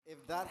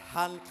That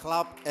hand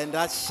clap and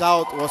that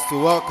shout was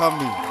to welcome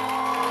me.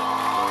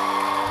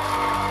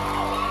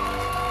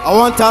 I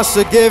want us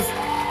to give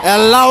a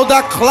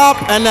louder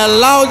clap and a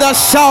louder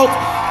shout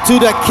to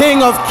the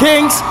King of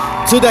Kings,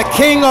 to the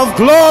King of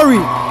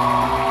Glory.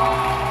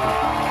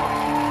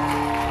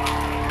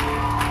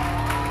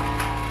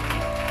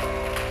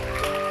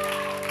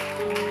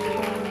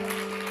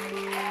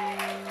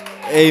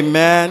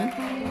 Amen.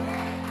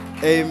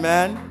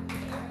 Amen.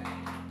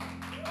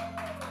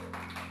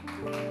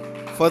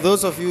 For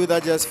those of you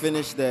that just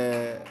finished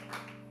the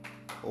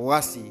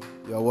Wasi,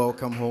 you are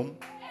welcome home.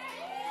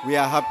 We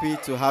are happy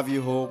to have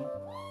you home,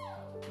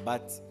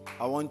 but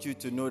I want you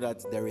to know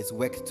that there is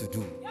work to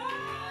do.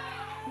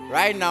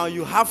 Right now,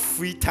 you have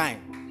free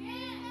time.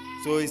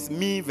 So it's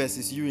me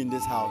versus you in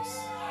this house.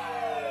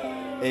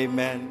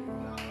 Amen.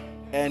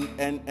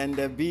 And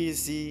the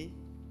BEC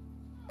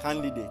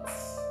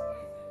candidates,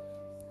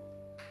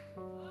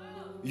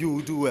 you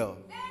will do well.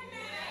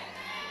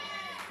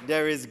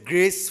 There is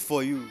grace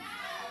for you.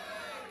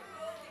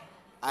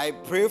 I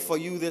pray for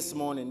you this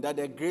morning that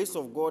the grace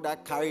of God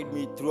that carried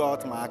me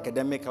throughout my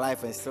academic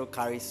life and still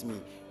carries me,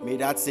 may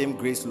that same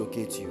grace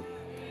locate you.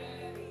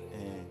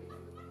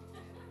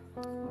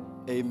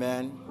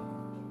 Amen.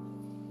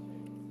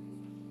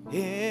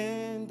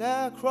 In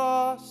the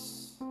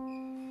cross,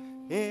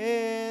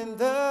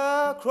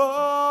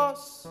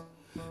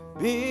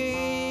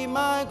 be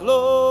my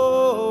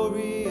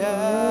glory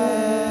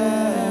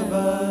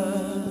ever,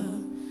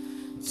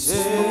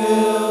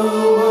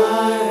 till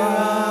my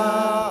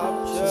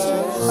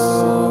raptured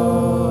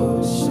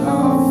soul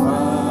shall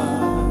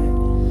find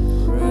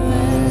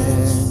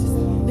rest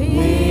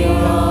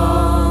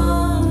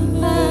beyond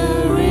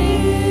the river.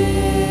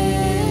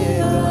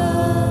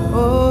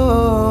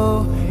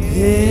 Oh,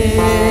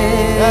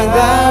 in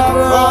the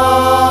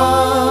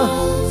cross,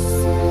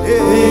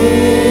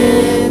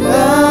 in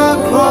the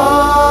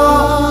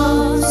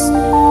cross,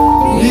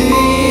 be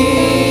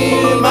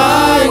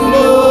my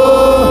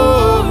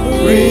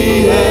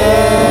glory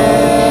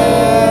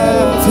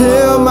ever,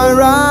 till my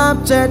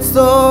raptured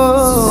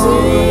soul,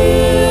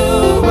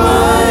 till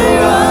my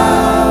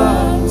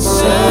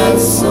raptured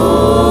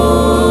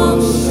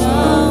soul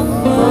shall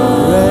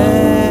find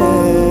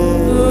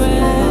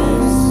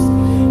rest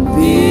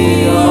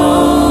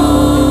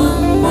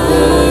beyond the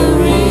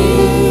river.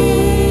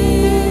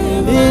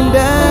 In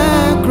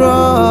the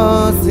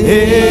cross,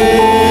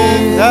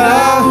 in the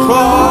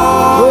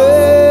cross,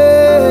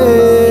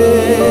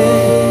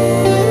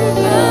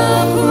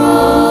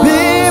 be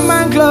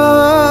my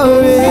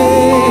glory,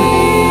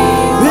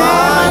 be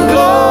my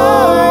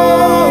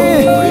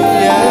glory,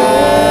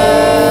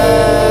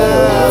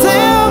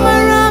 till my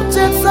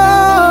raptured soul,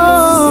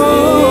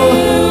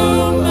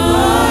 till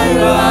my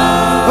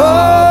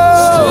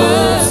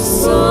raptured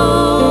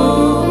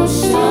soul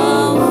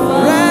shall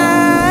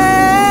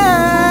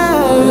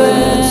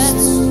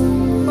rest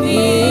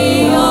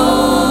beyond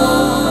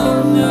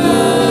the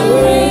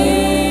river.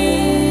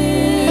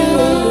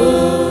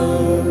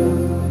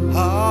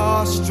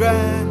 Our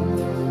strength,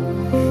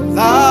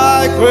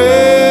 thy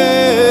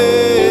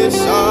grace,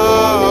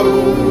 our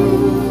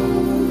rule,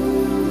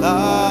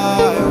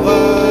 thy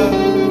word,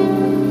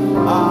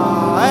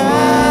 our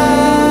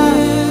end,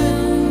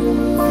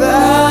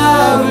 the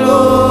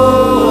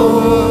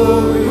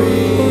glory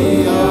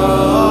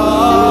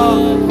of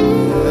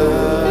the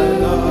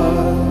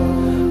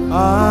Lord.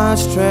 Our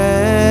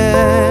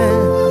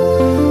strength,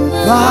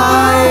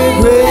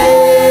 thy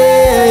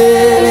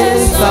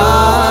grace,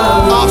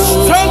 our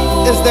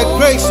strength is the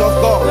grace of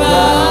God.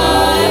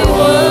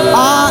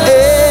 Our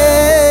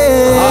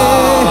end,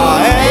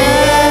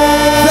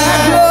 the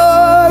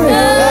glory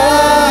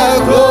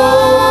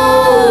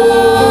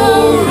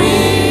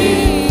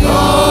of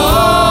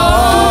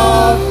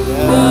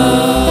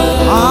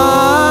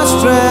our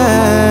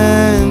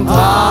strength,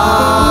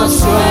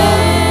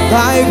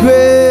 thy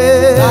grace,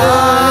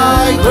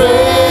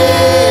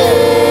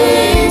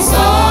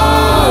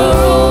 our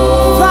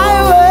rule,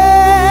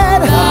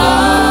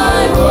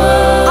 thy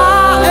word,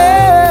 our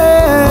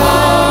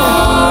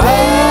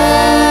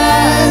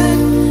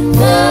end,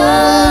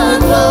 the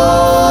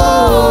glory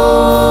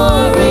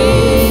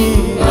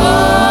of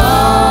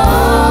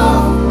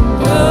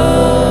the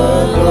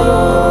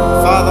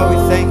Lord. Father, we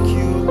thank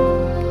you.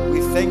 We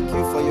thank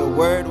you for your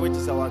word, which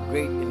is our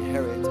great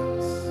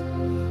inheritance.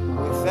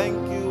 We thank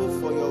you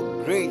for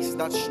your grace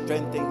that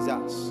strengthens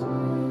us.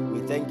 We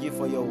thank you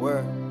for your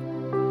word.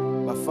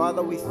 But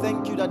Father, we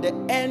thank you that the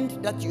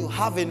end that you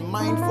have in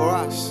mind for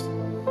us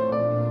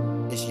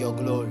is your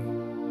glory.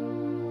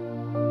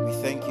 We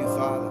thank you,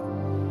 Father,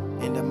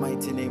 in the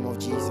mighty name of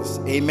Jesus.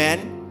 Amen.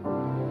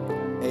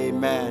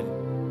 Amen.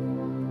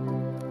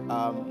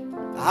 I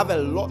have a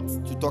lot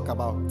to talk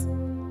about.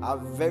 I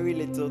have very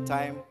little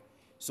time,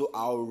 so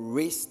I'll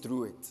race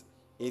through it.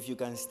 If you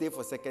can stay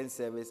for second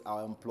service,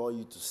 I'll implore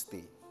you to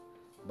stay.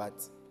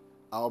 But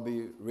I'll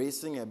be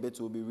racing a bit.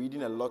 We'll be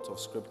reading a lot of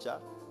scripture.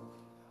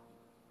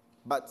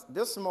 But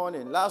this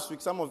morning, last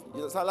week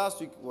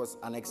was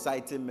an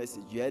exciting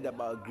message. You heard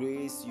about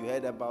grace, you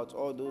heard about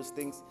all those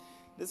things.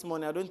 This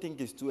morning, I don't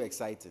think it's too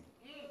exciting.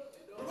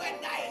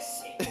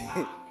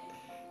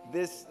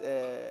 This,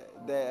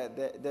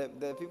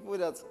 the people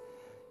that,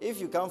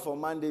 if you come for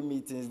Monday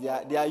meetings,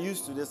 they are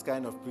used to this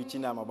kind of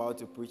preaching I'm about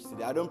to preach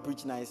today. I don't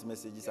preach nice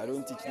messages. I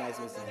don't teach nice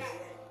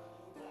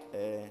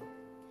messages.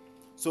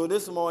 So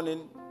this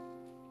morning,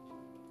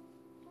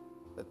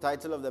 the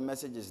title of the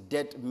message is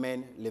Dead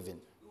Men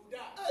Living.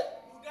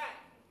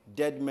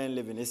 Dead men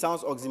living. It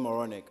sounds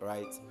oxymoronic,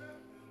 right?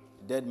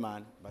 Dead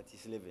man, but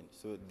he's living.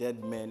 So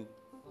dead men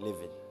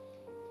living.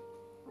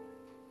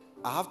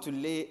 I have to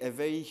lay a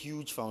very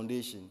huge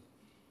foundation.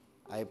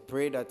 I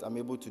pray that I'm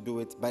able to do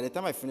it. By the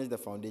time I finish the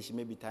foundation,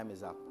 maybe time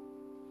is up.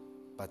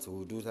 But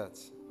we'll do that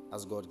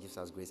as God gives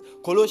us grace.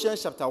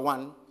 Colossians chapter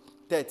 1,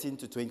 13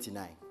 to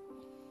 29.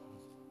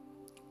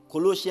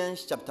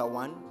 Colossians chapter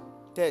 1,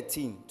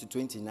 13 to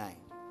 29.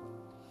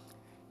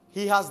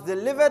 He has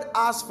delivered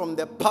us from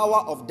the power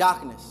of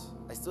darkness.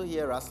 I still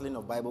hear rustling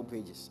of Bible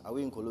pages. Are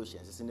we in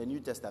Colossians? It's in the New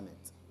Testament.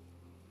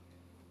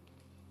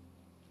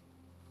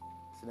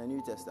 It's in the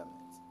New Testament.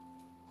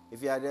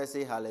 If you are there,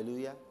 say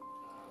hallelujah.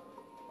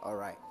 All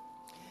right.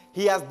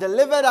 He has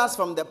delivered us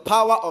from the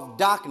power of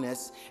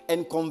darkness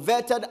and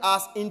converted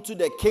us into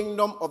the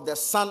kingdom of the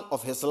Son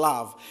of his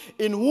love,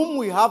 in whom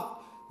we have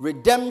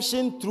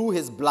redemption through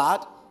his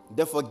blood,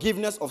 the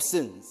forgiveness of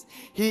sins.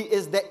 He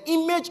is the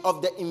image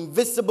of the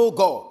invisible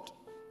God,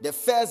 the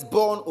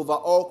firstborn over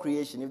all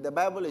creation. If the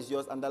Bible is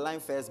yours, underline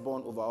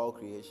firstborn over all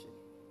creation.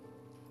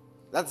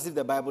 That's if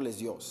the Bible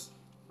is yours.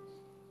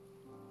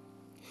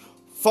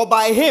 For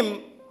by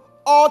him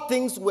all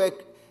things were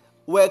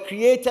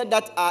created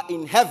that are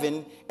in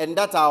heaven and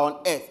that are on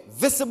earth,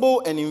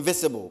 visible and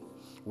invisible,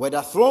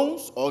 whether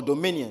thrones or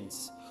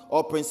dominions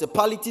or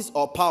principalities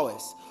or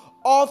powers.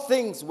 All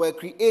things were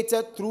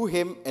created through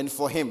him and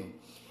for him.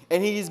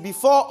 And he is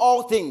before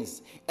all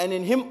things, and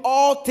in him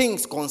all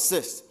things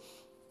consist.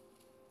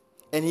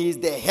 And he is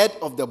the head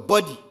of the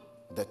body,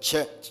 the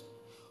church,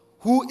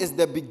 who is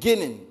the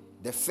beginning,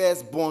 the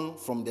firstborn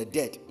from the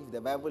dead. If the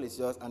Bible is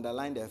yours,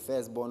 underline the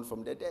firstborn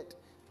from the dead.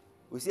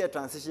 We see a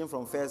transition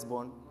from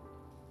firstborn,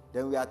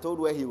 then we are told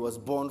where he was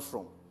born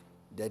from,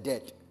 the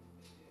dead.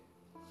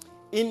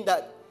 In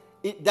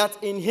that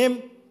in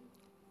him,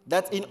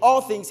 that in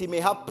all things he may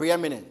have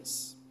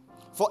preeminence.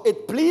 For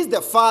it pleased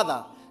the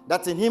Father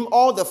that in him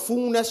all the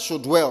fullness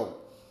should dwell,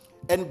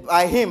 and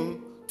by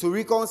him to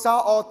reconcile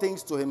all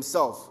things to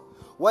himself,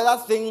 whether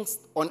things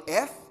on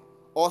earth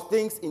or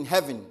things in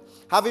heaven,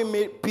 having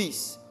made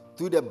peace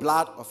through the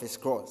blood of his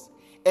cross.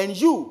 And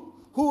you,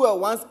 who were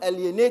once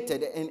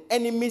alienated and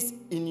enemies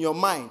in your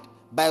mind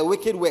by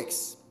wicked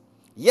works,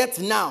 yet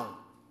now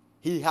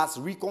he has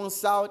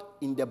reconciled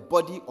in the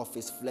body of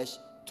his flesh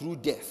through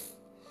death,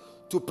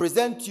 to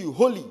present you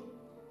holy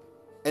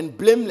and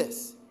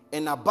blameless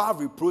and above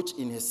reproach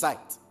in his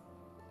sight.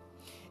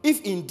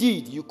 If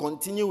indeed you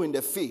continue in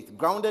the faith,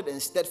 grounded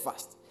and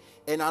steadfast,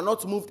 and are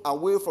not moved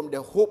away from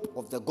the hope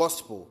of the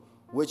gospel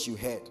which you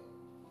heard.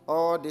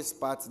 All these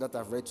parts that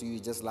I've read to you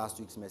is just last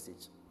week's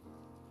message.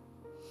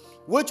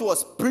 Which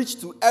was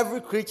preached to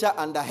every creature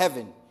under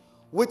heaven,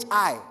 which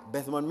I,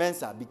 Bethman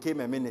Mensah, became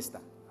a minister.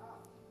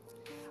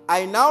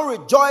 I now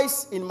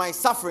rejoice in my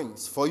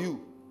sufferings for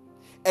you,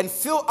 and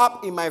fill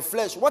up in my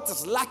flesh what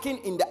is lacking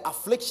in the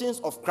afflictions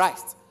of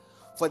Christ,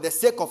 for the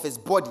sake of his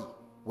body,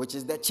 which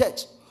is the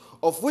church,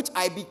 of which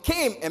I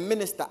became a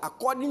minister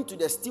according to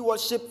the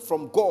stewardship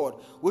from God,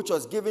 which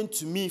was given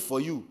to me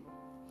for you,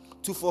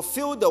 to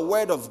fulfill the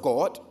word of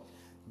God,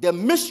 the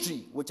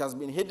mystery which has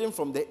been hidden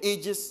from the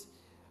ages,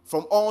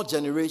 from all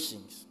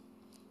generations,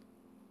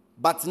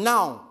 but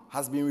now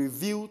has been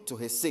revealed to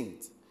his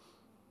saints.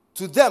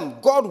 To them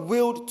God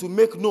willed to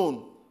make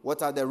known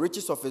what are the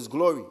riches of his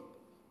glory,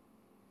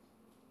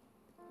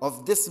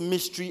 of this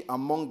mystery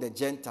among the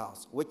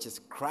Gentiles, which is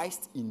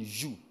Christ in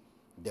you,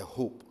 the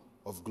hope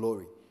of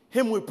glory.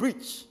 Him we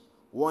preach,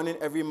 warning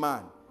every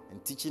man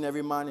and teaching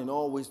every man in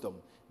all wisdom,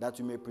 that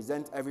we may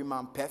present every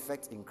man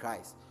perfect in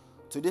Christ.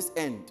 To this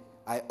end,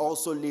 I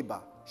also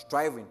labor,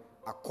 striving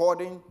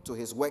according to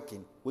his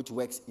working, which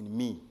works in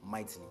me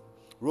mightily.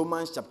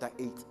 Romans chapter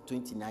 8,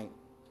 29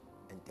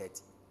 and 30.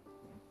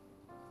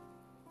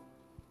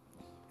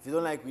 If you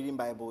don't like reading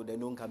Bible, then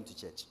don't come to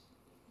church.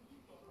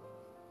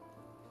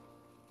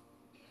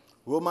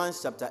 Romans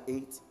chapter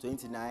 8,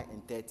 29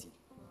 and 30.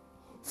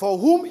 For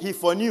whom he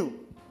foreknew,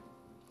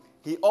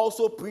 he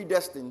also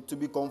predestined to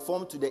be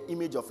conformed to the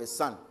image of his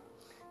Son,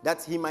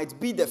 that he might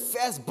be the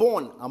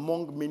firstborn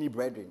among many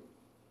brethren.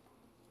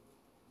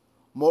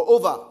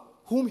 Moreover,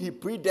 whom he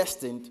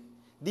predestined,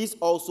 these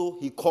also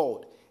he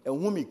called. And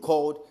whom he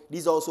called,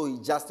 these also he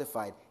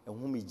justified. And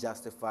whom he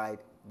justified,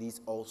 these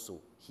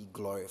also he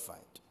glorified.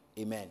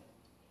 Amen.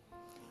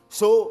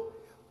 So,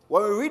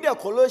 when we read the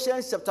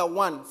Colossians chapter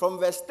 1, from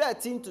verse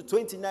 13 to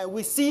 29,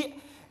 we see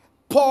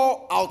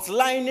Paul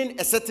outlining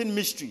a certain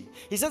mystery.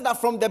 He says that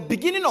from the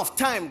beginning of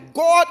time,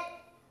 God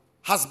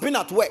has been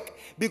at work,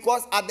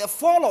 because at the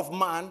fall of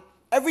man,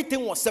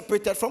 everything was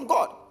separated from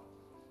God.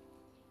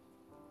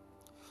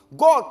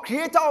 God,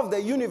 creator of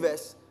the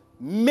universe,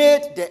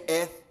 made the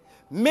earth,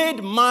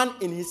 made man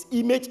in his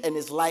image and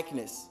his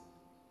likeness.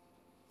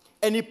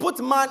 And he put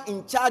man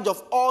in charge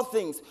of all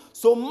things.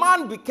 So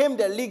man became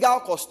the legal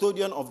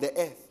custodian of the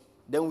earth.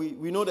 Then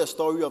we know the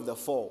story of the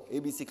fall,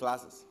 ABC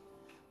classes.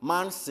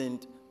 Man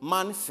sinned,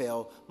 man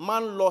fell,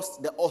 man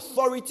lost the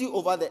authority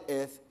over the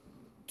earth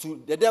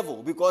to the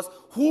devil, because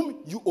whom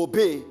you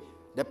obey,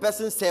 the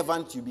person's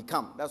servant you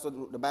become. That's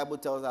what the Bible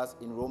tells us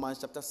in Romans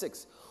chapter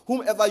 6.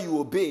 Whomever you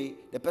obey,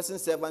 the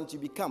person's servant you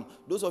become.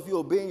 Those of you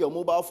obeying your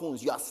mobile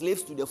phones, you are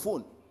slaves to the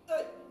phone.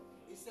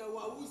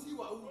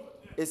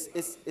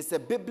 It's a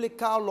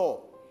biblical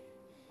law.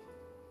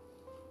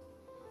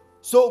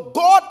 So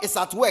God is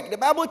at work. The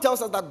Bible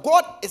tells us that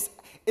God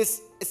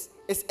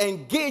is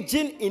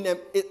engaging in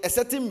a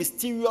certain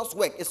mysterious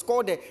work. It's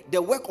called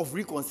the work of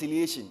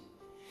reconciliation.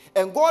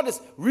 And God is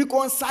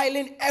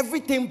reconciling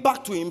everything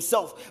back to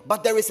himself.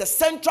 But there is a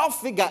central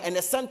figure and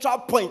a central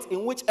point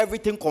in which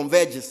everything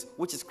converges,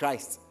 which is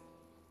Christ.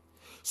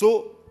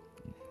 So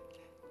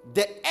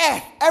the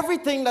earth,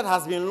 everything that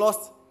has been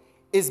lost,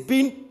 is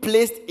being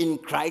placed in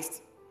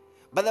Christ.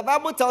 But the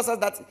Bible tells us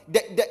that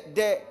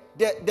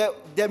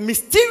the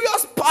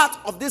mysterious part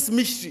of this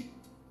mystery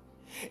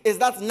is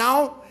that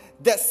now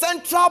the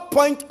central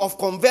point of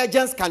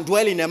convergence can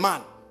dwell in a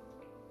man.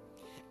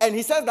 And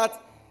he says that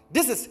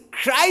this is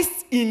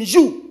Christ in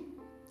you,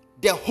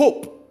 the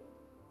hope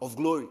of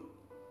glory.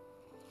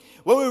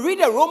 When we read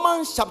the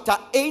Romans chapter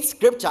 8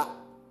 scripture,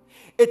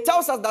 it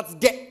tells us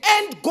that the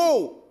end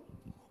goal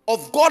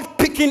of God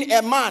picking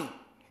a man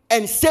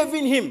and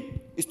saving him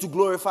is to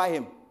glorify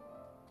him.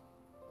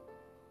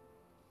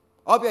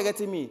 I hope you're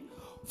getting me.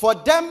 For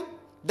them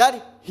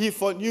that he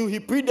foreknew, he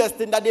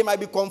predestined that they might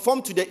be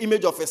conformed to the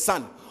image of his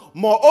son.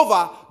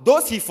 Moreover,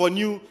 those he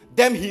foreknew,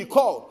 them he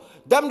called.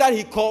 Them that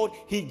he called,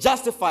 he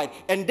justified.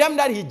 And them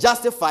that he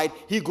justified,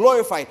 he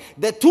glorified.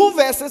 The two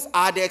verses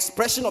are the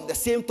expression of the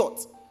same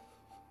thought.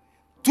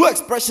 Two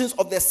expressions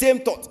of the same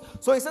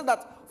thought. So he said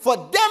that for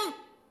them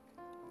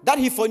that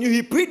he foreknew,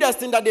 he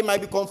predestined that they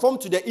might be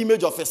conformed to the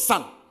image of his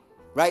son.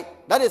 Right?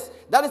 That is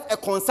a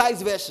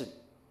concise version,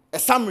 a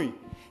summary.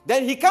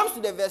 Then he comes to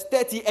the verse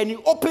 30 and he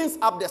opens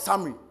up the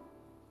summary.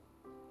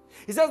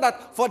 He says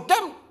that for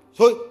them,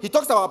 so he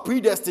talks about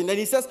predestined, and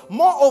he says,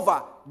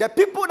 moreover, the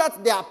people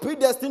that they are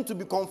predestined to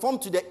be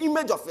conformed to the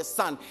image of his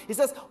son. He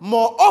says,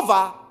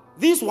 moreover,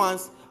 these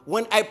ones,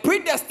 when I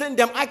predestined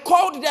them, I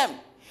called them.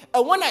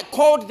 And when I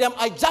called them,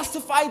 I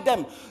justified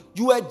them.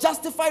 You were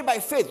justified by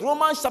faith.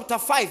 Romans chapter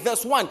 5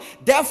 verse 1.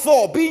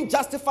 Therefore, being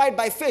justified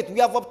by faith,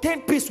 we have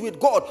obtained peace with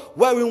God,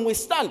 wherein we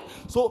stand.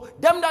 So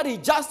them that he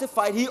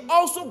justified, he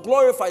also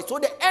glorified. So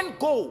the end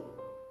goal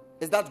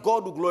is that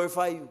God will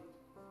glorify you.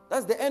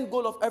 That's the end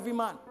goal of every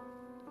man.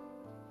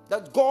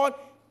 That God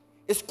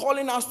is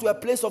calling us to a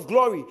place of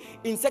glory.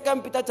 In 2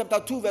 Peter chapter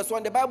 2 verse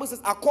 1, the Bible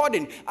says,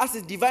 according as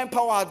his divine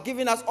power has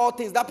given us all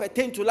things that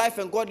pertain to life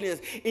and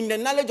godliness, in the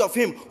knowledge of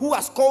him who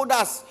has called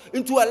us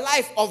into a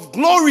life of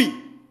glory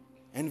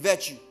and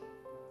virtue.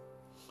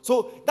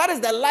 So that is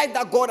the life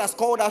that God has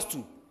called us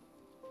to.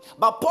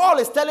 But Paul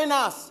is telling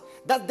us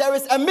that there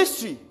is a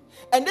mystery.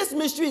 And this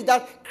mystery is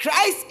that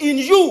Christ in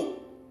you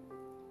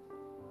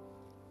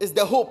is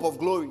the hope of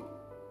glory.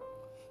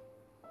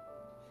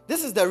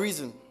 This is the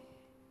reason.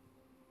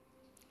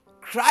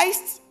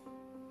 Christ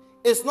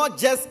is not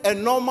just a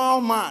normal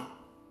man.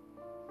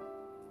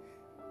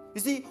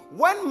 You see,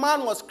 when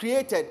man was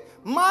created,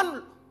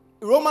 man,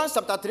 Romans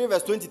chapter 3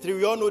 verse 23,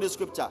 we all know the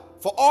scripture.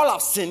 For all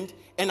have sinned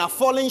and are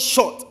falling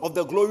short of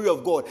the glory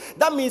of God.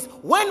 That means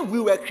when we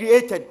were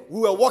created,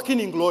 we were walking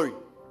in glory.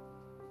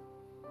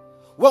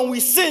 When we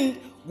sinned,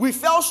 we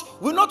fell.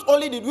 We not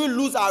only did we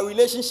lose our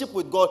relationship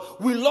with God,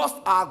 we lost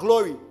our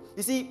glory.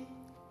 You see,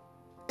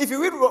 if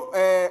you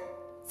read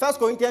 1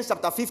 Corinthians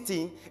chapter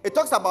 15, it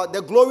talks about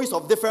the glories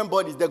of different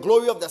bodies. The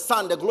glory of the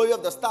sun, the glory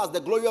of the stars, the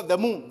glory of the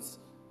moons.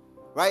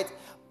 Right?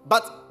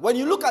 But when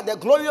you look at the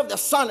glory of the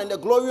sun and the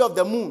glory of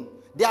the moon,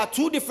 there are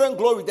two different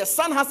glories. The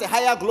sun has a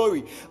higher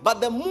glory, but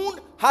the moon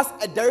has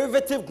a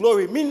derivative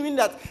glory, meaning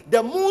that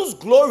the moon's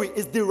glory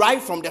is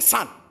derived from the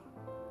sun.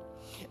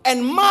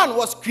 And man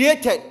was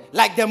created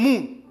like the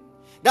moon.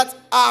 That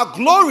our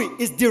glory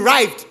is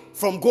derived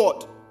from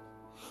God.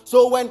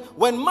 So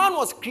when man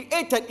was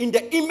created in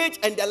the image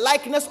and the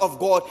likeness of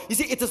God, you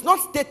see, it is not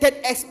stated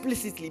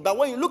explicitly, but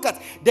when you look at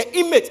the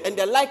image and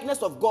the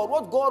likeness of God,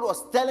 what God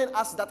was telling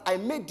us that I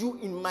made you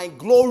in my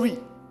glory.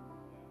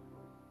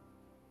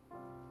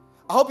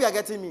 I hope you are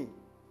getting me.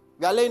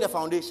 We are laying the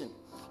foundation.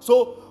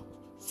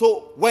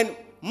 So when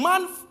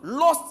man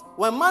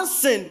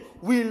sinned,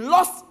 we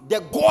lost the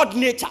God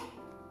nature.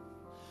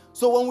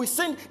 So when we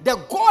sinned, the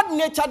God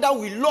nature that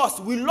we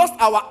lost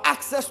our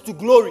access to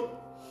glory.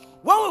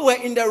 When we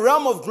were in the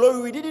realm of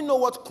glory, we didn't know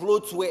what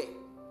clothes were.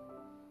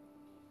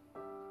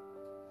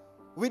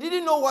 We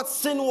didn't know what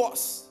sin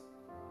was.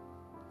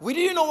 We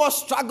didn't know what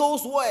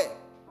struggles were.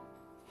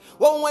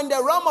 When we were in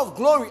the realm of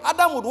glory,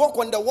 Adam would walk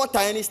on the water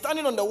and he's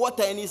standing on the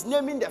water and he's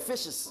naming the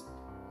fishes.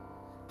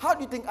 How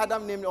do you think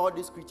Adam named all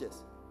these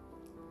creatures?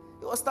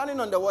 He was standing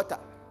on the water.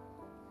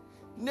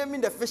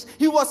 naming the fish.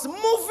 He was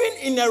moving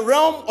in a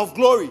realm of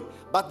glory,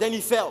 but then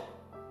he fell.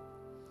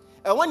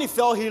 And when he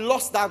fell, he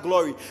lost that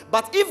glory.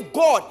 But if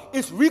God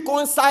is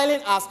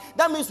reconciling us,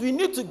 that means we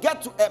need to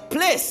get to a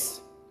place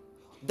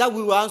that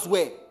we once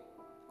were.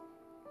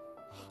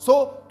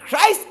 So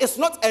Christ is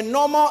not a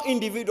normal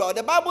individual.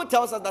 The Bible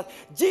tells us that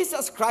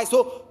Jesus Christ,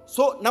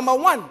 so number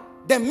one,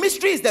 the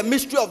mystery is the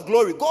mystery of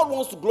glory. God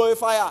wants to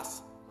glorify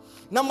us.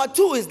 Number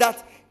two is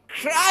that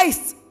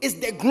Christ is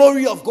the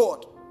glory of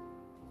God.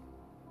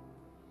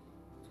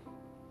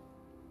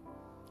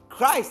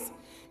 Christ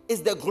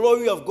is the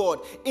glory of God.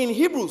 In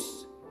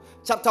Hebrews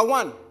chapter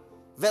 1,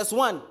 verse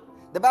 1,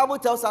 the Bible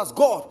tells us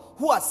God,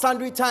 who at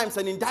sundry times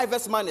and in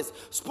diverse manners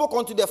spoke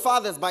unto the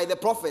fathers by the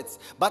prophets,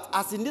 but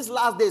as in this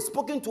last day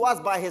spoken to us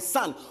by his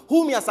Son,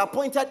 whom he has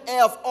appointed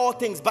heir of all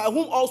things, by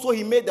whom also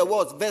he made the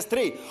worlds. Verse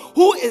 3,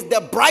 who is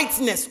the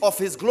brightness of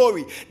his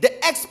glory, the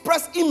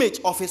express image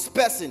of his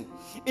person.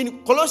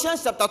 In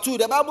Colossians chapter 2,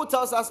 the Bible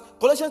tells us,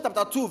 Colossians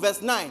chapter 2,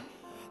 verse 9,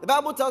 the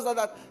Bible tells us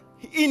that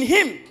in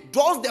him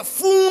dwells the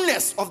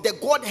fullness of the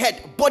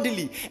Godhead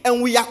bodily,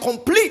 and we are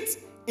complete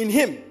in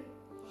him.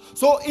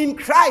 So in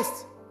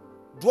Christ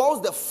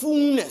dwells the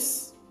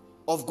fullness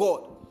of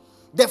God,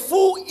 the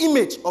full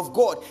image of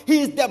God.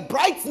 He is the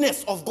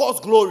brightness of God's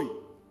glory.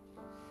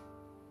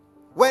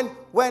 When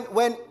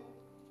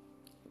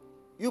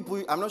you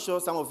put, I'm not sure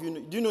some of you know,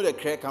 do you know the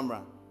Clear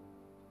camera?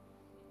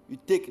 You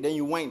take, then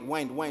you wind.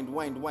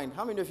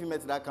 How many of you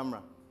met that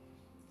camera?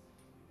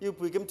 You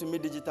came to me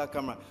digital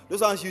camera.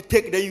 Those ones you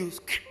take, then you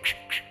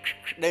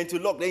then to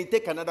lock, then you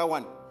take another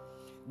one.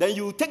 Then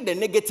you take the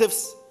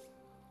negatives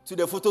to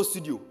the photo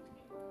studio.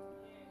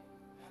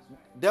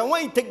 Then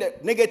when you take the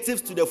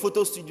negatives to the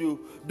photo studio,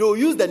 they'll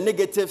use the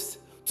negatives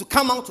to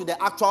come out to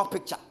the actual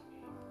picture.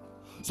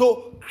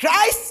 So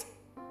Christ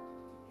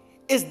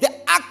is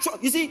the actual.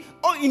 You see,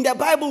 in the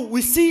Bible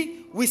we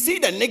see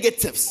the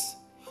negatives.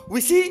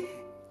 We see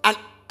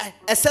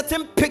a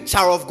certain picture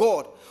of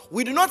God.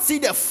 We do not see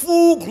the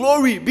full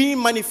glory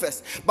being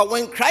manifest. But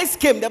when Christ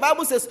came, the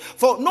Bible says,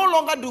 for no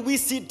longer do we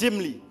see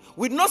dimly.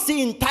 We do not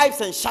see in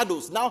types and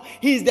shadows. Now,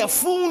 he is the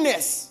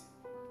fullness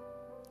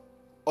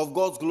of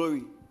God's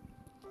glory.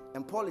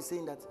 And Paul is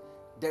saying that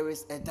there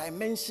is a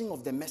dimension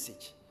of the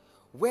message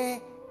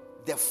where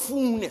the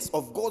fullness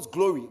of God's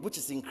glory, which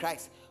is in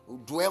Christ,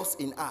 dwells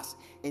in us.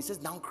 And he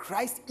says, now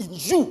Christ in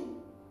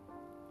you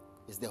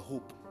is the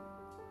hope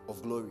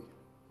of glory.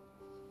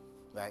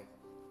 Right?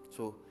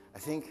 So, I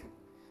think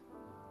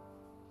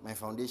my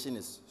foundation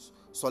is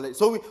solid.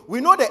 So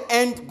we know the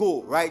end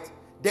goal, right?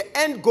 The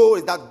end goal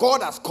is that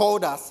God has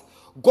called us.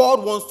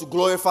 God wants to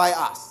glorify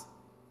us.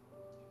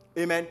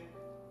 Amen.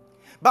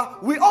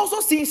 But we also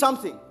see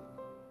something.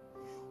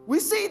 We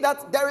see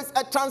that there is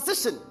a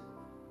transition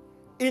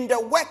in the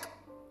work,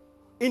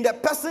 in the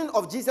person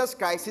of Jesus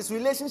Christ, his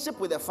relationship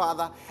with the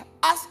Father,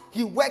 as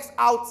he works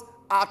out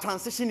our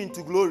transition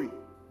into glory.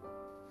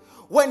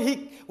 When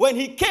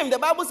he came, the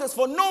Bible says,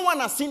 for no one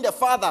has seen the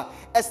Father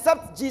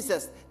except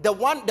Jesus,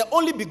 the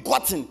only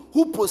begotten,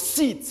 who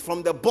proceeds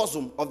from the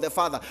bosom of the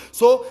Father.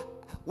 So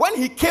when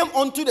he came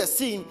onto the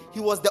scene, he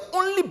was the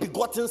only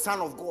begotten Son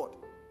of God.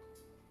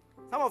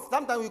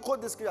 Sometimes we quote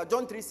this scripture,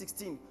 John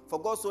 3:16,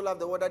 for God so loved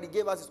the world that he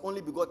gave us his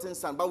only begotten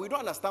Son. But we don't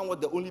understand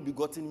what the only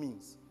begotten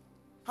means.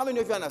 How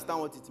many of you understand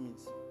what it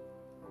means?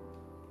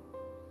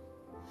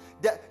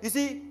 You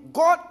see,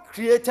 God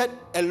created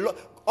a lot.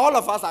 All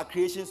of us are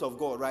creations of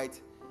God, right?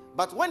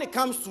 But when it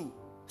comes to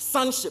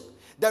sonship,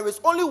 there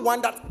is only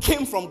one that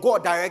came from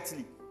God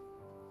directly.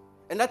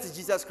 And that is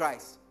Jesus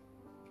Christ.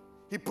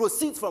 He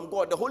proceeds from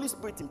God. The Holy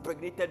Spirit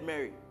impregnated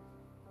Mary.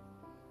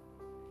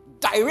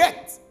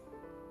 Direct.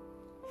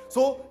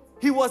 So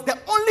he was the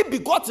only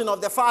begotten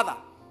of the Father.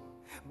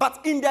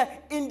 But in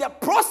the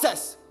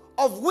process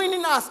of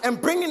winning us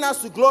and bringing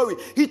us to glory,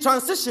 he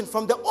transitioned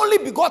from the only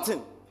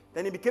begotten,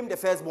 then he became the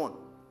firstborn.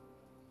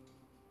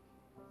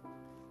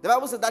 The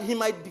Bible says that he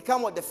might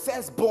become the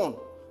firstborn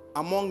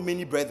among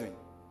many brethren.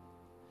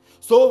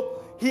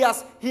 So he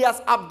has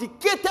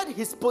abdicated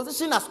his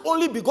position as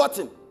only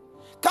begotten,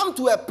 come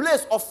to a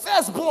place of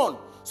firstborn,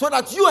 so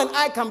that you and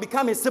I can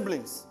become his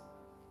siblings.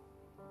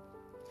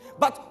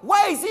 But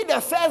why is he the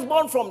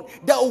firstborn? From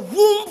the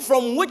womb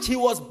from which he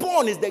was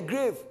born is the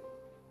grave.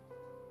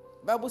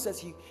 The Bible says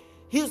he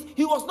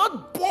was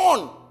not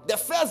born the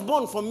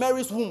firstborn from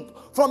Mary's womb.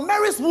 From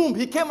Mary's womb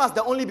he came as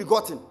the only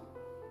begotten.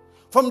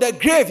 From the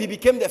grave, he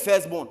became the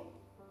firstborn.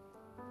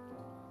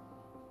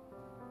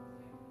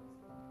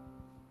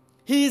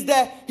 He is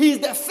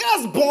the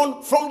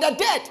firstborn from the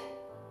dead.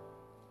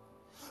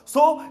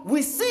 So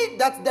we see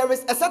that there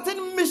is a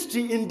certain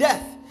mystery in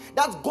death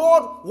that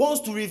God wants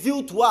to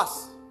reveal to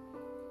us.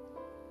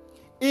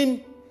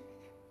 In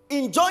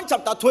John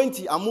chapter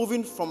 20, I'm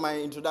moving from my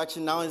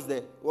introduction now, is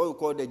what we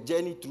call the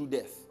journey through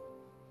death.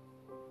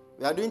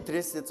 We are doing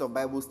 3 sets of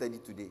Bible study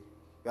today.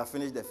 We have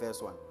finished the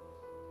first one.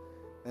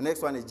 The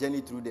next one is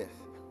journey through death.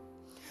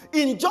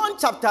 In John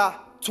chapter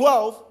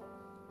 12,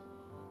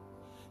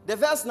 the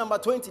verse number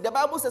 20, the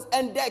Bible says,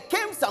 and there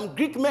came some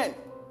Greek men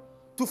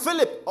to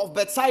Philip of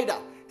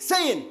Bethsaida,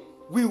 saying,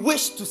 we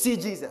wish to see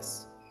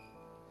Jesus.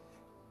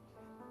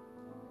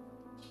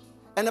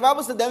 And the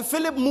Bible said, then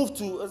Philip moved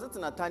to, is it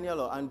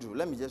Nathaniel or Andrew?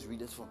 Let me just read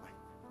this for me.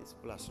 These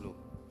people are slow.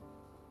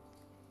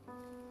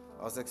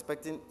 I was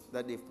expecting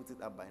that they've put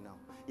it up by now.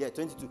 Yeah,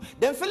 22.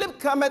 Then Philip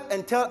cometh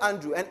and tell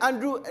Andrew. And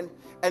Andrew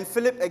and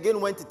Philip again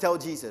went to tell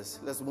Jesus.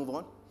 Let's move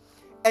on.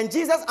 And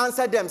Jesus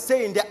answered them,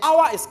 saying, the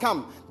hour is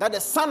come that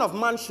the Son of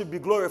Man should be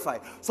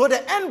glorified. So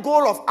the end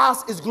goal of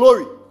us is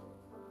glory.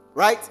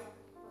 Right?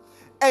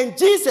 And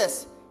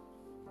Jesus,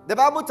 the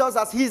Bible tells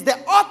us, he is the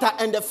author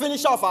and the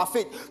finisher of our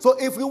faith. So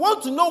if we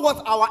want to know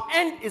what our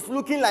end is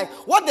looking like,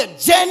 what the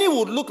journey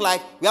would look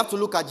like, we have to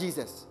look at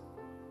Jesus.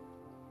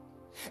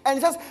 And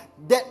it says,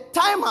 the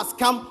time has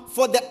come,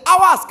 for the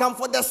hour has come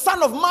for the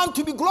Son of Man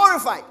to be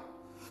glorified.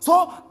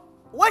 So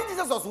when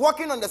Jesus was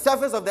walking on the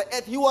surface of the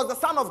earth, he was the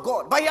Son of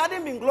God, but he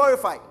hadn't been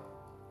glorified.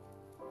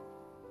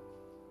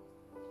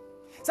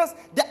 It says,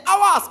 the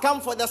hour has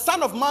come for the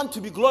Son of Man to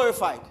be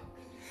glorified.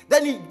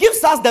 Then he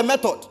gives us the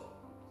method.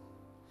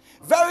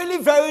 Verily,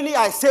 verily,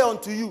 I say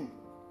unto you,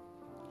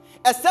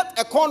 except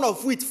a corn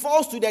of wheat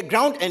falls to the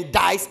ground and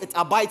dies, it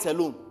abides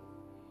alone.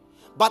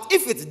 But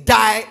if it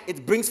die,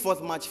 it brings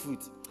forth much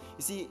fruit.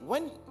 You see,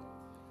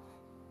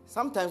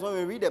 sometimes when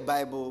we read the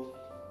Bible,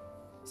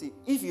 see,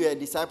 if you're a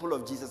disciple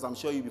of Jesus, I'm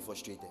sure you'll be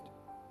frustrated.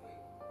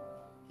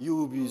 You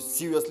will be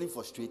seriously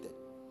frustrated.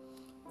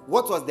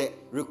 What was the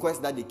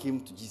request that they came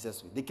to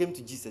Jesus with? They came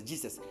to Jesus.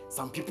 Jesus,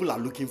 some people are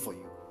looking for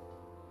you.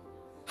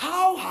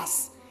 How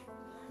has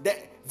the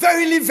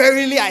verily,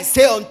 verily, I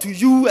say unto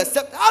you,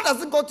 except, how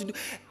does it go to do?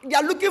 They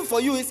are looking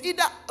for you. It's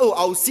either, oh,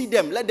 I'll see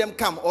them, let them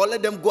come, or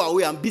let them go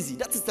away, I'm busy.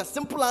 That is the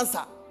simple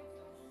answer.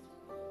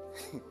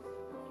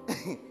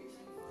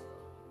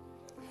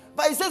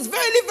 But he says,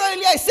 verily,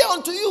 verily, I say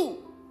unto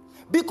you.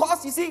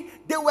 Because, you see,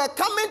 they were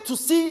coming to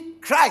see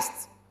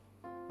Christ.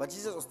 But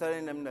Jesus was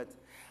telling them that,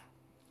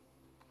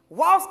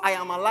 whilst I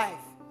am alive,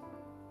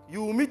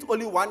 you will meet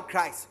only one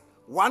Christ,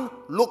 one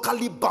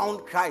locally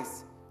bound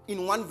Christ,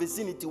 in one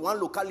vicinity,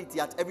 one locality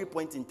at every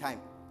point in time.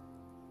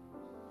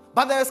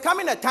 But there is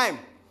coming a time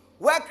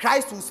where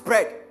Christ will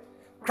spread.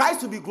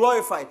 Christ will be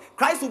glorified.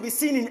 Christ will be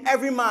seen in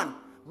every man.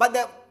 But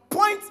the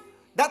point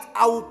that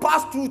I will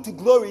pass through to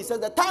glory, he says,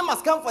 the time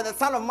has come for the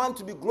Son of Man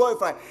to be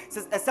glorified. He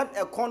says, except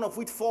a corn of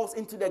wheat falls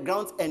into the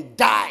ground and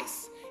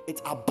dies,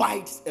 it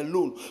abides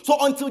alone. So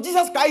until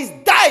Jesus Christ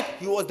died,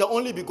 he was the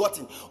only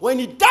begotten. When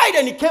he died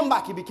and he came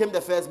back, he became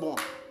the firstborn.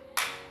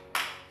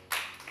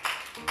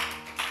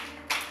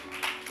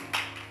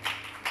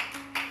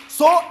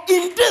 So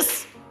in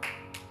this,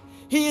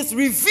 he is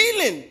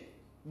revealing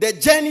the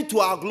journey to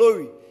our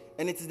glory,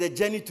 and it is the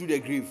journey to the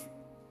grave.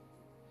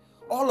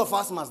 All of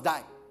us must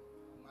die.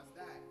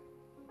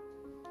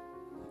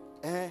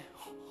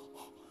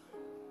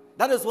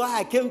 That is why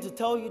I came to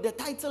tell you the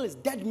title is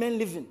Dead Men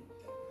Living.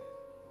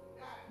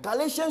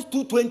 Galatians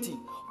 2:20.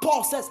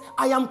 Paul says,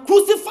 I am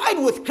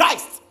crucified with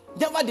Christ.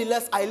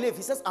 Nevertheless, I live.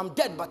 He says, I'm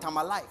dead, but I'm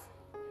alive.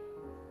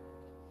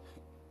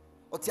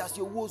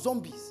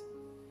 Zombies.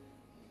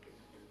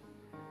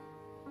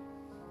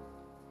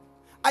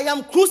 I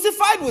am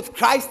crucified with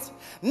Christ.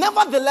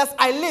 Nevertheless,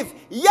 I live.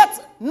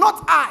 Yet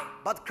not I,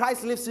 but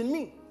Christ lives in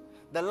me.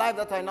 The life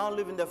that I now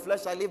live in the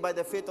flesh, I live by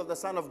the faith of the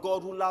Son of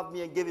God who loved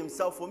me and gave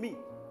himself for me.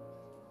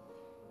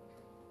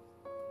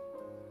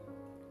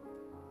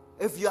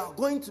 If you are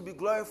going to be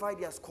glorified,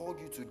 he has called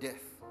you to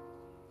death.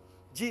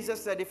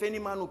 Jesus said, if any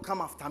man will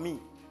come after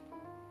me,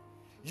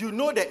 you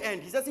know the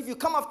end. He says, if you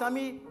come after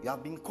me, you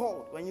have been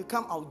called. When you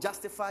come, I'll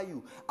justify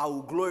you. I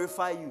will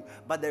glorify you.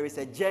 But there is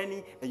a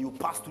journey and you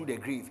pass through the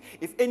grave.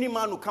 If any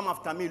man will come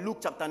after me, Luke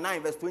chapter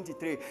 9, verse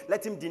 23,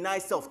 let him deny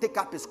self, take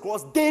up his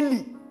cross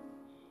daily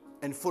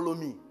and follow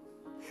me.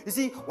 You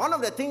see, one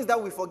of the things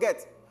that we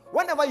forget,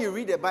 whenever you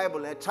read the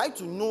Bible, try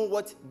to know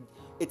what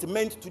it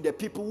meant to the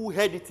people who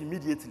heard it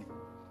immediately.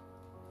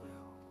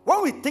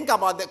 When we think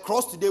about the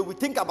cross today, we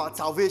think about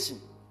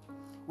salvation.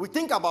 We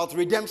think about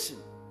redemption.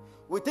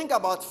 We think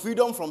about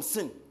freedom from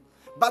sin.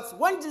 But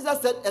when Jesus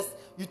said, as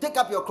you take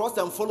up your cross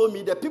and follow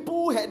me, the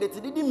people who heard it,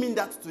 it didn't mean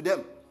that to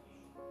them.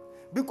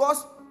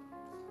 Because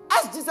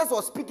as Jesus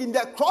was speaking,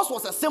 the cross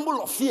was a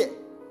symbol of fear.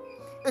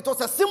 It was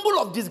a symbol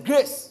of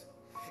disgrace.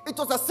 It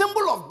was a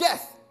symbol of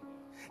death.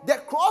 The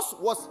cross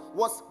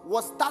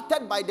was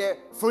started by the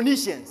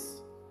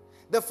Phoenicians.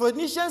 The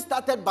Phoenicians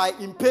started by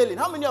impaling.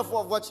 How many of you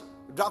have watched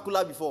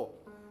Dracula before?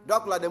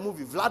 Dracula, the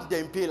movie, Vlad the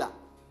Impaler.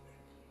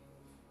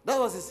 That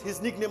was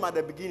his nickname at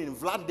the beginning,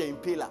 Vlad the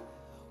Impaler.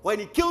 When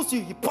he kills you,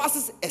 he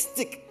passes a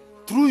stick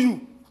through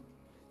you.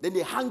 Then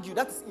they hang you.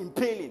 That is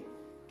impaling.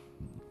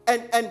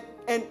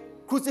 And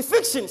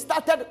crucifixion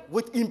started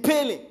with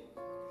impaling.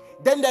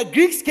 Then the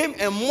Greeks came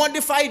and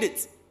modified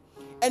it.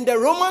 And the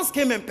Romans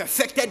came and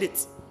perfected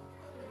it.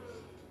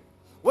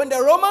 When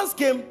the Romans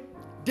came,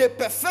 they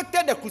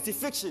perfected the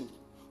crucifixion.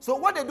 So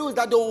what they do is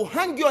that they will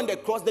hang you on the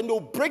cross, then they will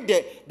break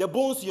the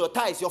bones in your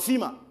thighs, your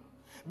femur.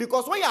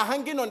 Because when you are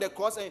hanging on the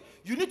cross,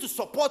 you need to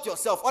support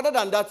yourself. Other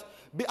than that,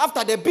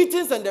 after the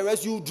beatings and the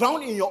rest, you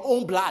drown in your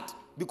own blood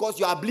because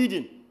you are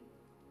bleeding.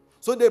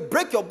 So they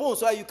break your bones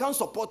so that you can't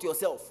support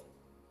yourself.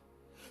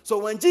 So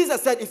when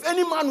Jesus said, if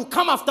any man will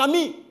come after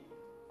me,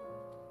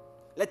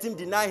 let him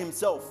deny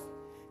himself,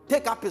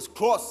 take up his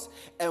cross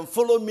and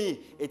follow me.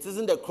 It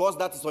isn't the cross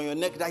that is on your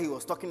neck that he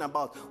was talking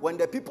about. When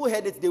the people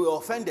heard it, they were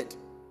offended.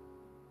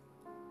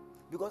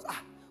 Because,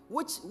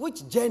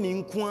 which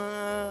journey?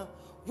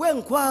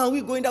 When are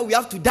we going that we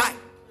have to die?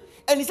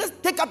 And he says,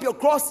 take up your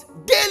cross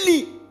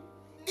daily.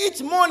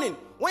 Each morning.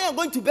 When you're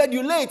going to bed,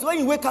 you lay it. When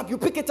you wake up, you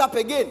pick it up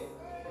again.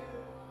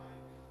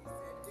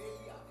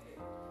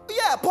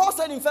 Yeah, Paul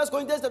said in 1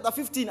 Corinthians chapter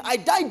 15, I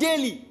die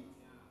daily.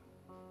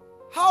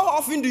 How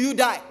often do you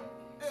die?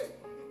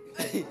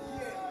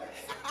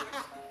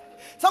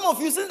 Some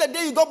of you, since the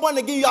day you got born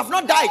again, you have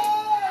not died.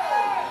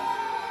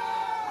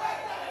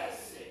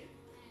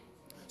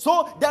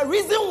 So the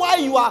reason why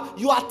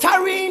you are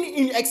tarrying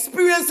in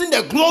experiencing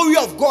the glory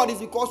of God is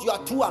because you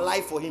are too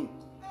alive for him.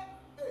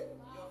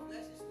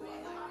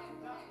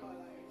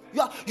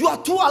 You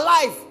are too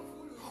alive.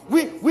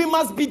 We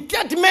must be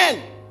dead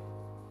men.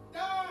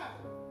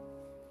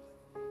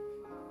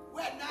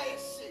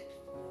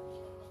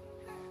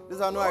 This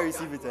is how I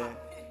receive it.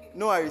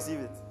 No, I receive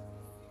it.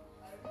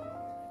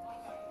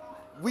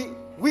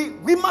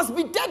 We must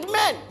be dead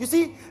men. You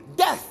see,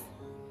 death.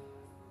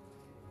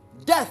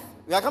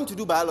 We are come to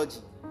do biology.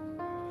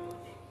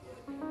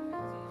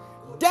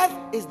 Death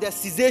is the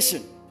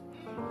cessation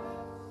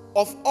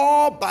of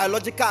all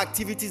biological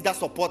activities that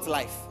support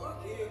life.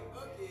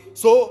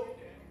 So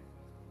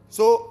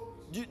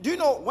do you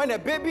know when a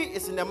baby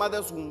is in the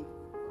mother's womb,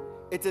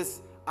 it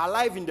is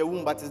alive in the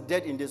womb but is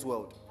dead in this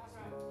world?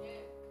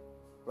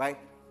 Right?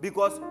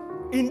 Because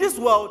in this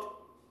world,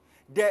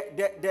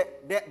 the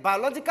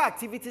biological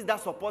activities that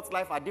support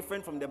life are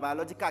different from the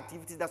biological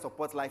activities that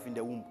support life in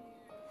the womb.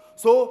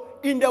 So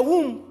in the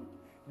womb,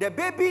 the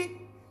baby,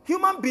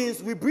 human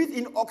beings, we breathe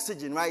in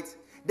oxygen, right?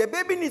 The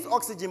baby needs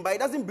oxygen, but it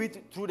doesn't breathe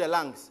through the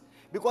lungs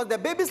because the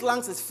baby's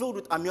lungs is filled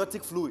with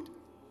amniotic fluid.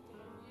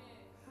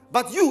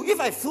 But you, if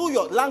I fill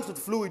your lungs with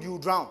fluid, you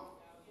drown.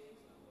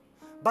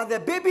 But the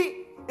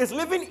baby is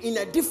living in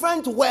a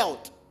different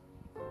world.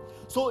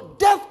 So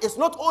death is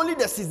not only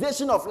the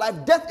cessation of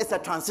life, death is a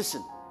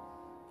transition.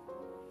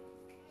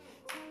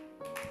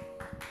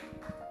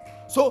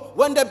 So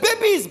when the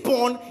baby is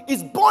born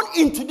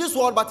into this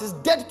world but is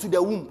dead to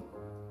the womb.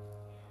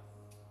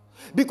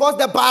 Because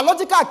the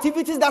biological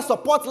activities that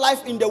support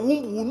life in the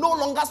womb will no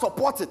longer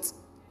support it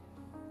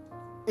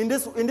in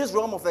this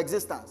realm of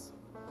existence.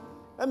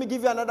 Let me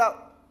give you another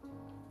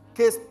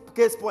case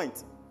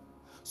point.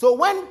 So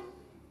when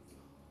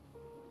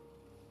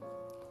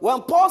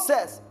Paul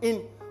says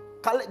in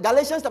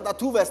Galatians chapter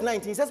 2 verse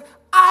 19, he says,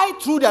 I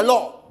through the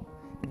law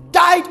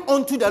died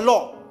unto the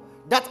law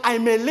that I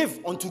may live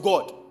unto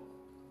God.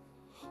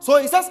 So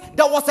he says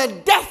there was a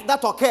death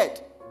that occurred,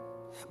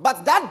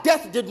 but that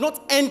death did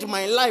not end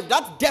my life.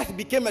 That death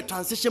became a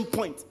transition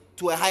point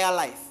to a higher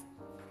life.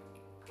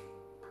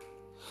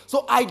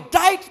 So I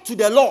died to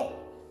the law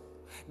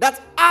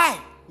that I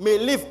may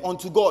live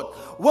unto God.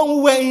 When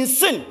we were in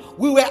sin,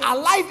 we were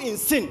alive in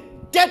sin,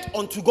 dead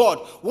unto God.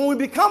 When we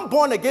become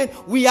born again,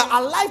 we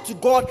are alive to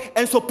God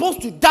and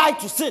supposed to die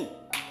to sin.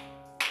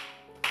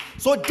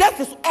 So death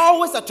is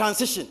always a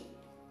transition.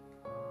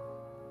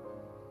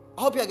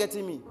 I hope you are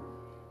getting me.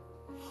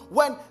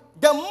 When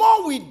the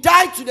more we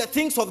die to the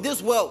things of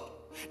this world,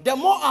 the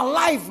more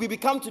alive we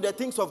become to the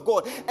things of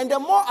God. And the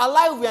more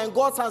alive we are in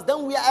God's hands,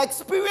 then we are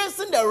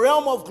experiencing the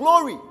realm of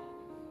glory.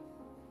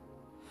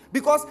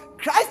 Because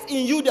Christ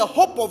in you, the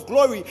hope of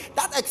glory,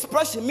 that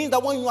expression means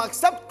that when you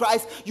accept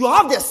Christ, you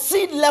have the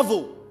seed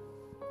level.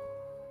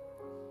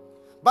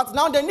 But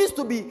now there needs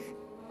to be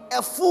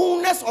a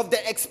fullness of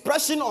the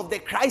expression of the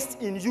Christ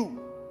in you.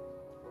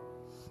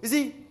 You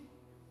see,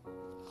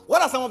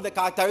 what are some of the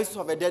characteristics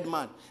of a dead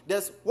man?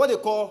 There's what they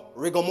call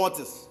rigor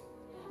mortis.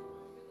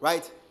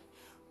 Right?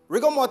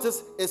 Rigor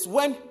mortis is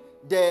when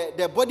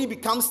the body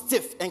becomes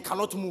stiff and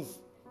cannot move.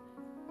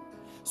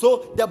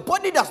 So the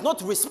body does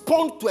not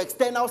respond to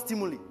external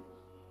stimuli.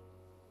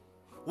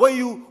 When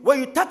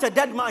you touch a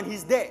dead man,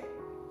 he's there.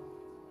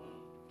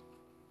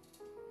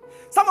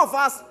 Some of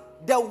us,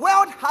 the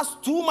world has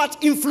too much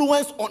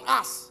influence on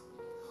us.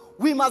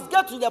 We must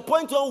get to the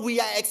point where we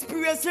are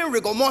experiencing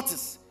rigor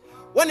mortis.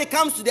 When it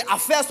comes to the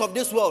affairs of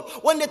this world,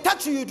 when they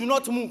touch you, you do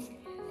not move.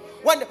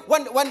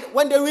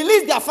 When they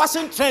release their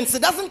fashion trends,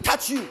 it doesn't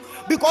touch you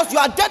because you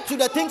are dead to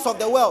the things of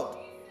the world.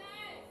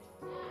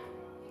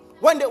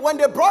 When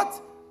they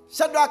brought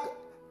Shadrach,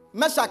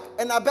 Meshach,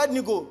 and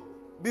Abednego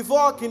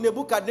before King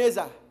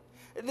Nebuchadnezzar,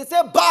 they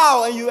said,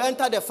 bow and you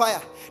enter the fire.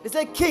 They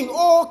said, King,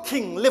 oh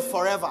King, live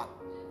forever.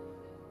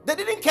 They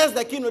didn't curse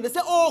the king. They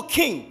said, oh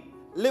King,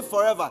 live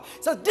forever.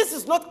 So this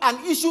is not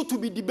an issue to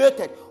be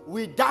debated.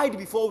 We died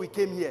before we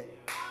came here.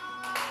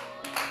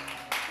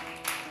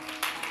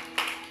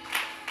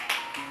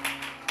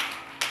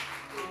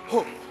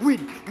 Oh,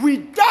 we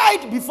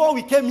died before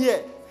we came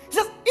here. He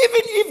says, even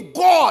if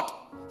God,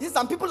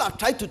 some people have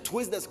tried to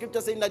twist the scripture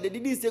saying that they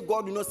didn't say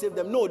God will not save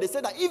them. No, they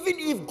said that even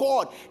if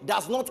God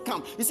does not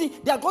come. You see,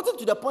 they have gotten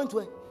to the point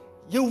where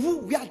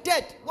we are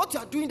dead. What you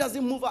are doing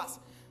doesn't move us.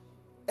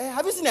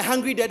 Have you seen a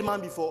hungry dead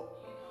man before?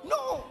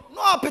 No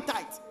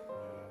appetite.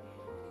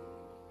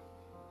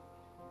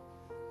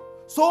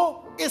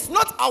 So it's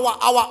not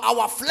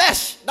our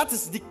flesh that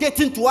is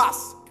dictating to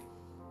us.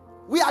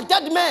 We are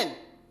dead men.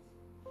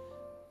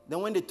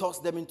 Then when they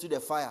tossed them into the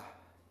fire,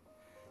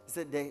 he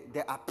said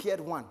there appeared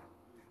one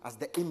as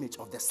the image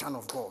of the Son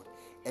of God.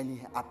 And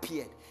he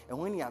appeared. And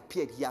when he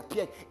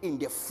appeared in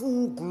the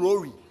full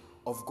glory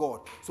of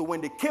God. So when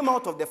they came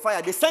out of the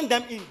fire, they sent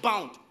them in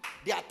bound.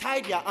 They had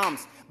tied their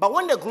arms. But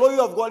when the glory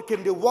of God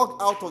came, they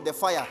walked out of the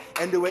fire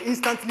and they were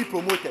instantly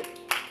promoted.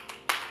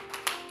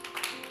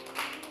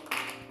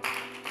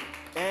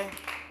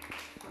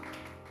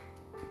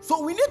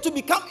 So we need to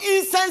become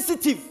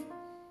insensitive.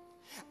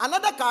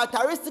 Another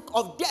characteristic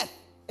of death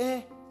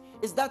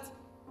is that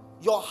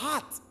your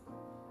heart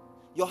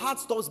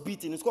stops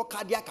beating. It's called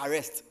cardiac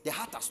arrest. The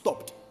heart has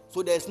stopped.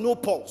 So there's no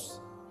pulse.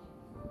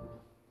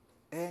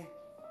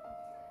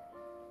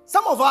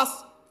 Some of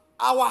us,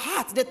 our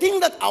heart, the thing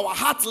that our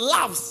heart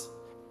loves,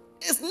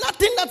 is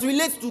nothing that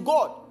relates to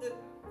God.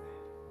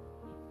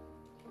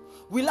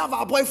 We love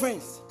our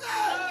boyfriends.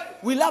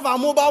 We love our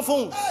mobile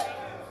phones.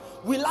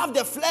 We love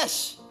the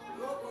flesh.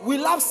 We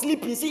love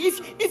sleeping. See,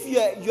 if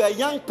you're a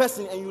young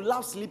person and you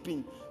love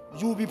sleeping,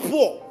 you will be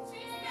poor.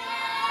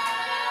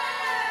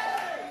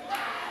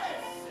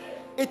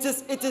 It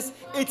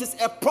is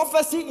a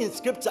prophecy in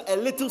scripture. A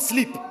little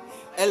sleep,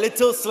 a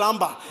little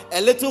slumber,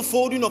 a little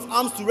folding of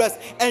arms to rest,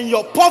 and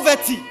your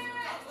poverty.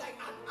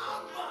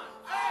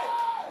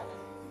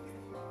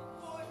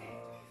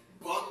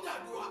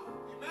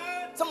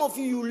 Some of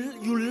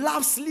you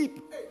love sleep.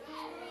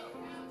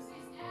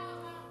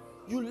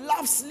 You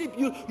love sleep.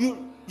 Your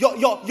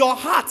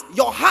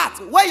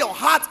heart, where your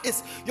heart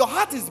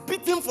is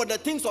beating for the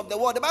things of the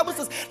world. The Bible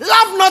says,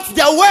 love not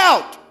the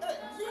world,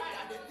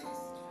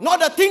 not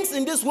the things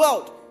in this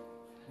world.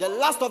 The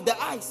lust of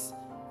the eyes.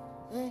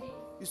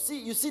 You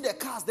see the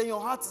cars, then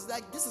your heart is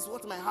like, this is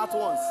what my heart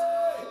wants.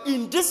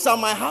 In this shall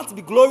my heart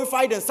be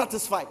glorified and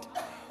satisfied.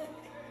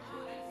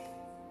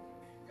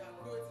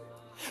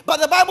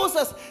 But the Bible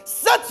says,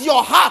 set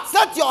your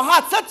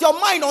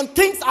mind on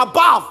things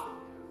above.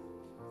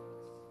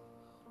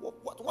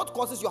 What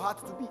causes your heart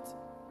to beat?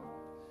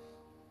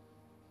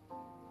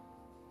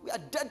 We are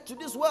dead to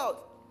this world.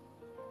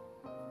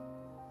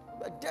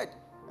 We are dead.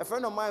 A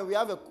friend of mine, we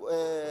have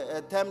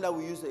a term that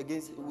we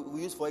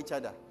use for each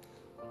other.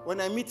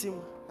 When I meet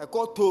him, I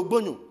call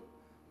Togbonyo.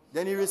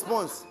 Then he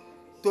responds,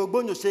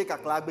 Togbonyo shake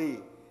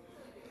aklagbe.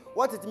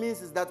 What it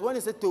means is that when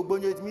he says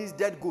Togbonyo, it means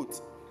dead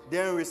goat.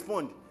 Then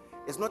respond,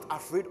 it's not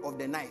afraid of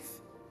the knife.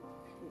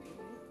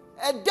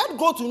 A dead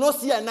goat will not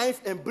see a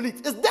knife and bleed.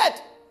 It's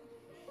dead.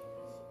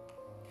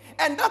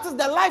 And that is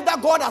the life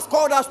that God has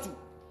called us to.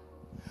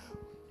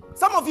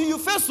 Some of you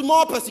face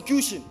small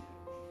persecution.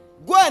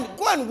 Go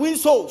and win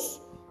souls.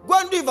 Go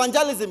and do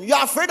evangelism. You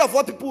are afraid of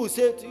what people will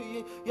say to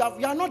you. You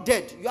are not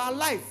dead. You are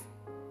alive.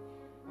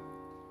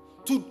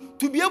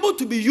 To be able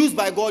to be used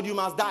by God, you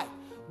must die.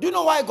 Do you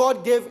know why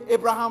God gave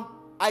Abraham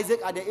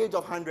Isaac at the age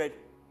of 100?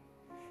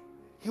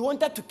 He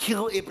wanted to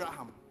kill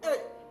Abraham.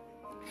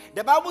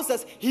 The Bible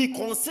says he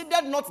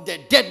considered not the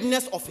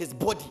deadness of his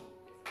body,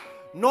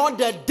 nor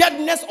the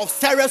deadness of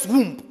Sarah's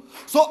womb.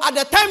 So at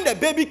the time the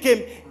baby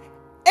came,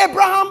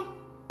 Abraham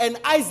and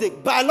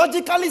Isaac,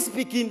 biologically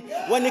speaking,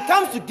 when it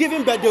comes to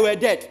giving birth, they were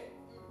dead.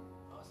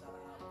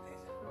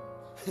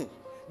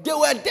 They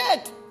were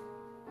dead.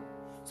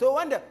 So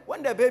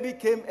when the baby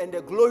came and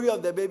the glory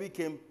of the baby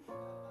came,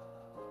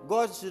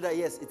 God said that,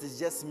 yes, it is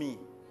just me.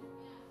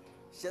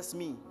 It's just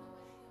me.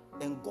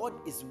 And God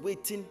is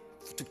waiting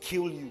to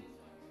kill you.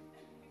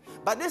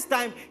 But this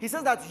time, he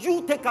says that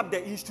you take up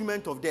the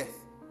instrument of death.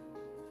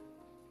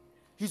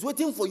 He's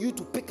waiting for you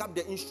to pick up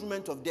the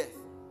instrument of death,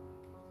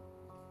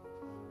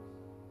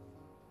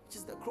 which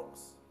is the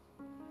cross.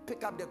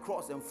 Pick up the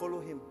cross and follow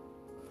him.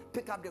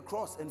 Pick up the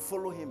cross and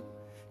follow him.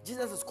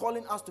 Jesus is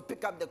calling us to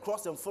pick up the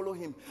cross and follow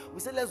him.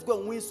 We say, let's go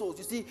and win souls.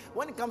 You see,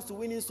 when it comes to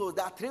winning souls,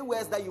 there are 3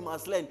 words that you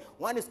must learn.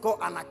 One is called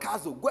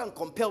anakazo. Go and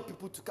compel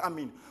people to come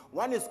in.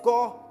 One is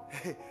called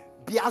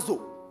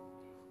biazo,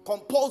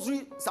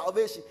 compulsory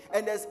salvation.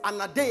 And there's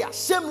anadeia,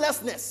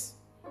 shamelessness.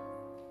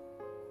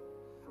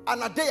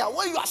 Anadeia,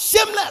 when you are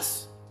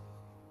shameless,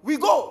 we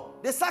go.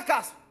 They sack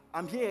us.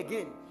 I'm here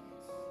again.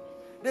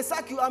 They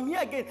sack you. I'm here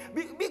again.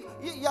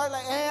 You're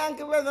like, hey,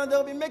 Uncle,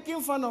 they'll be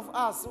making fun of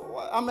us.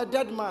 I'm a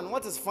dead man.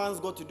 What has fans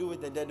got to do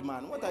with a dead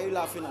man? What are you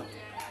laughing at?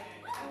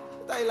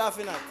 What are you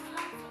laughing at?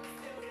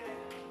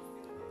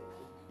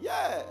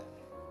 Yeah.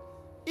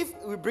 If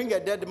we bring a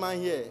dead man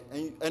here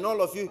and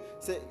all of you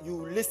say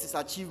you list his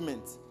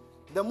achievements,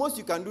 the most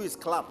you can do is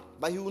clap,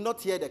 but he will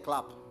not hear the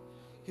clap.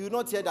 He will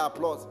not hear the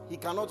applause. He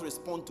cannot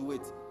respond to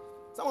it.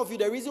 Some of you,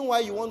 the reason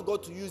why you want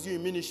God to use you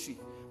in ministry,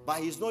 but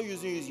he's not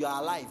using you is you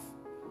are alive.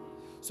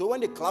 So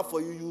when they clap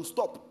for you, you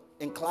stop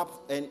and clap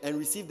and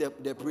receive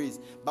the praise.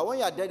 But when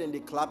you are dead and they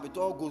clap, it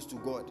all goes to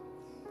God.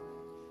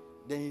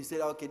 Then he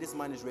said, okay, this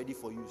man is ready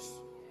for use.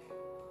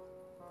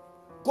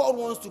 God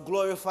wants to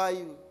glorify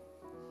you.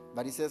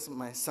 But he says,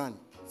 my son,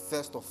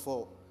 first of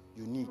all,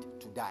 you need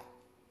to die.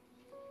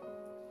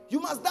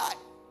 You must die.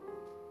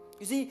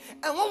 You see,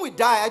 and when we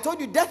die, I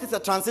told you death is a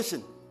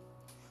transition.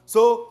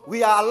 So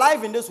we are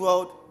alive in this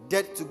world,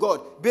 dead to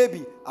God.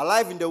 Baby,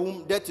 alive in the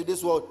womb, dead to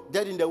this world,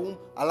 dead in the womb,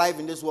 alive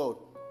in this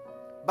world.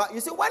 But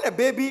you see, when a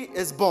baby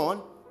is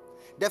born,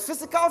 the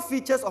physical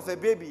features of a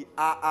baby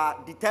are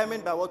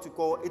determined by what we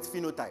call its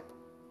phenotype.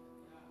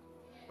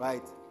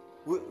 Right?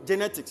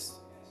 Genetics.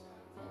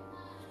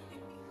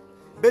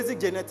 Basic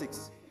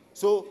genetics.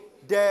 So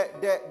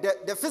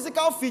the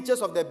physical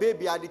features of the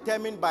baby are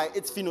determined by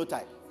its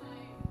phenotype.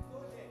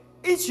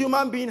 Each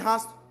human being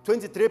has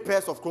 23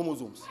 pairs of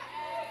chromosomes.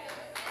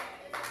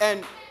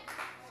 And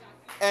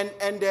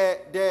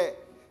the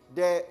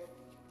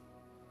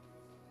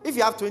if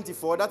you have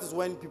 24, that is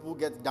when people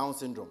get Down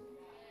syndrome.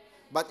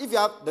 But if you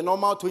have the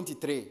normal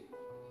 23,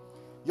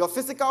 your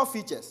physical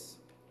features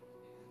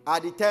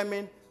are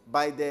determined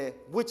by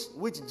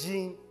which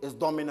gene is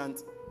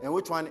dominant and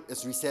which one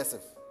is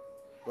recessive,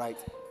 right?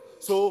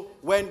 So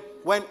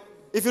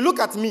if you look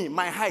at me,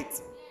 my height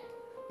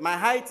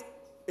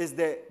is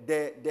the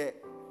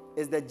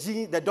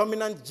gene, the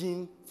dominant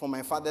gene for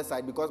my father's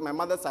side, because my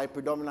mother's side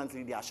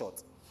predominantly they are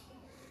short.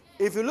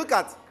 If you look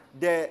at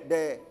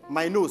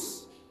my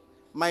nose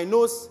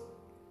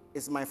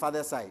is my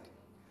father's side.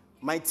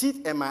 My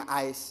teeth and my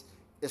eyes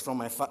is from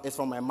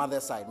my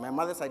mother's side. My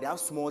mother's side, they have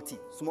small teeth,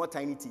 small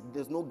tiny teeth.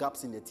 There's no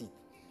gaps in the teeth.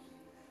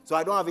 So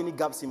I don't have any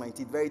gaps in my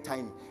teeth, very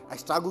tiny. I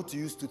struggle to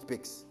use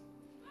toothpicks.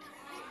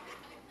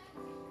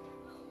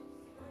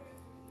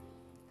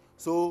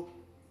 So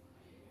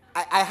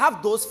I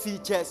have those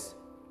features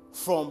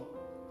from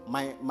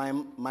my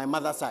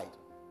mother's side.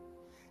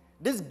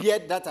 This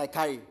beard that I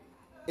carry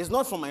is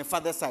not from my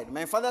father's side.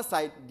 My father's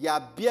side, their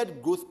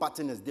beard growth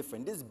pattern is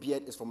different. This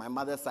beard is from my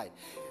mother's side.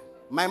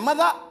 My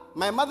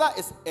mother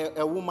is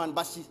a woman,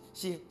 but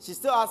she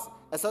still has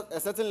a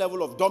certain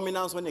level of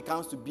dominance when it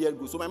comes to beard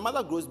growth. So my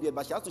mother grows beard,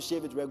 but she has to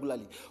shave it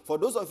regularly. For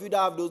those of you that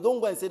have those,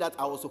 don't go and say that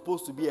I was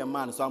supposed to be a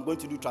man, so I'm going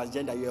to do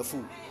transgender. You're a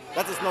fool.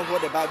 That is not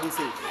what the Bible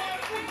says.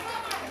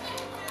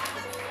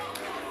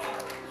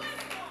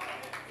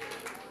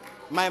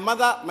 My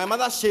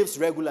mother shaves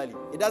regularly.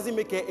 It doesn't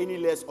make her any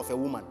less of a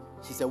woman.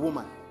 She's a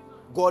woman.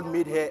 God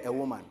made her a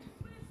woman.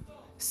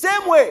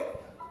 Same way,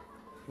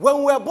 when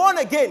we were born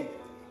again,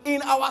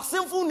 in our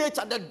sinful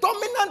nature, the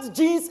dominant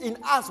genes in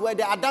us were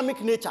the Adamic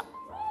nature.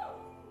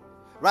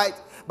 Right?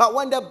 But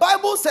when the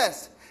Bible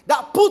says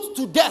that put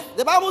to death,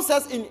 the Bible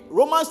says in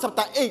Romans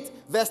chapter 8,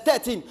 verse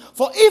 13,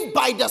 for if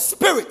by the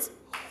Spirit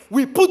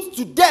we put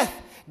to death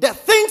the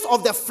things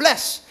of the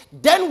flesh,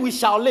 then we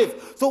shall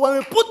live. So when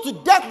we put to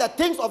death the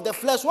things of the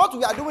flesh, what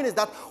we are doing is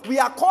that we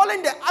are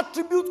calling the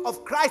attribute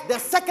of Christ, the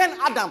second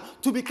Adam,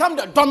 to become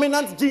the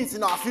dominant genes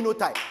in our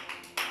phenotype.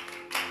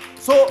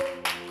 So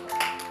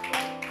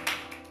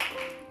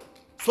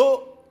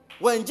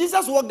when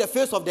Jesus walked the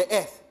face of the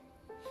earth,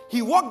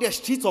 he walked the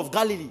streets of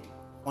Galilee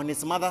on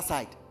his mother's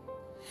side.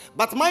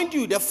 But mind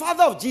you, the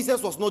father of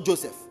Jesus was not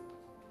Joseph.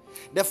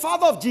 The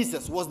father of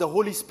Jesus was the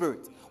Holy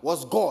Spirit,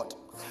 was God.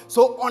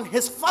 So on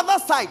his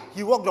father's side,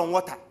 he walked on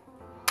water.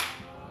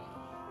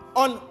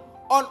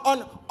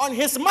 On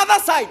his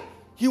mother's side,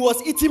 he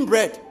was eating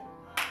bread.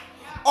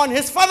 On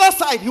his father's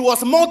side, he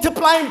was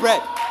multiplying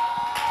bread.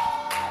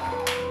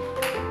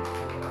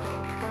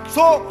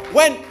 So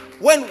when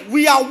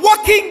we are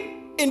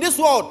walking in this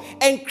world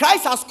and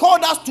Christ has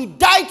called us to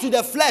die to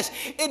the flesh,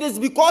 it is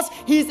because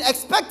he is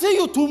expecting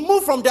you to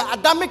move from the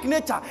Adamic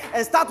nature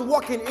and start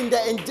walking in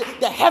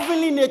the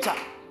heavenly nature.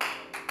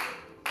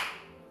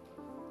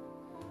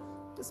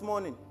 This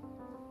morning,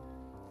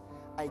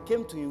 I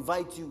came to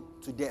invite you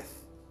to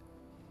death.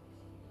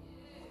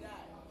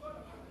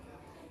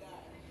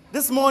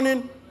 This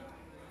morning,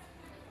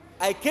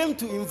 I came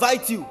to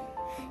invite you.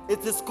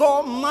 It is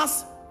called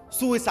mass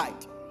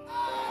suicide.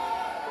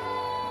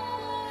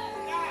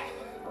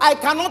 I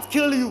cannot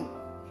kill you.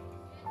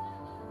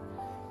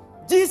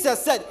 Jesus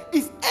said,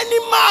 if any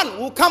man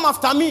will come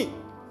after me,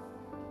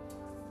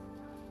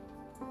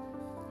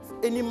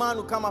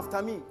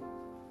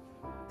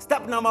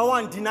 step number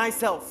 1, deny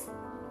self.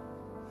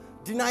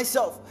 Deny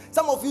self.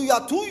 Some of you,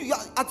 at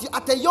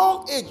a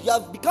young age, you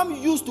have become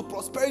used to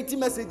prosperity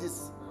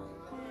messages.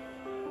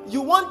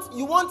 You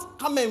want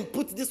come and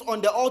put this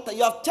on the altar.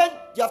 You have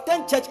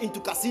turned church into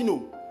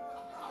casino.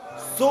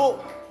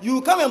 So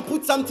you come and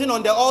put something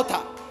on the altar.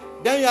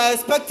 Then you are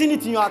expecting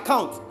it in your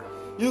account.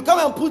 You come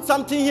and put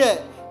something here.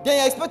 Then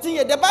you are expecting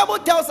it. The Bible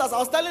tells us, I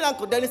was telling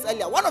Uncle Dennis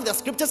earlier, one of the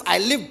scriptures I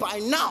live by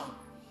now.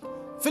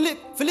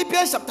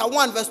 Philippians chapter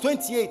 1 verse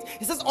 28.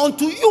 It says,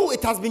 unto you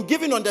it has been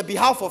given on the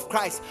behalf of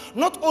Christ,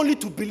 not only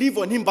to believe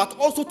on him, but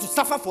also to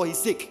suffer for his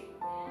sake.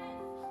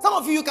 Some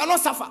of you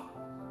cannot suffer.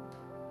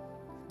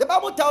 The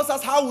Bible tells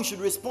us how we should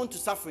respond to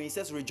suffering. It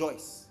says,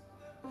 rejoice.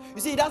 You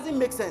see, it doesn't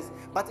make sense,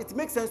 but it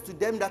makes sense to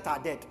them that are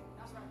dead.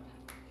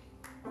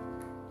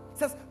 It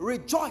says,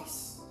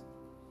 rejoice.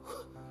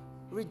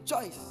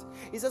 Rejoice.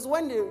 It says,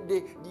 when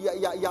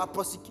you are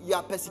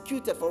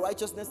persecuted for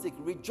righteousness' sake,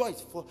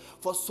 rejoice.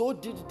 For so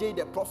did they,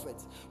 the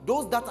prophets.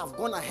 Those that have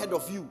gone ahead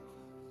of you,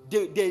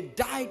 they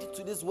died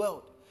to this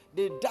world.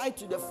 They died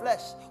to the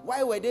flesh.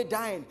 Why were they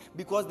dying?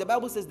 Because the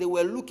Bible says they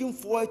were looking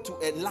forward to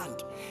a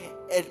land,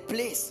 a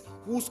place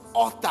whose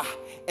author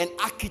and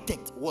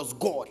architect was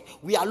God.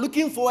 We are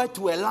looking forward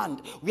to a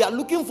land. We are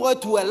looking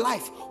forward to a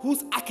life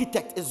whose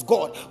architect is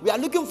God. We are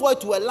looking forward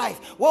to a life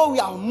where we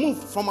are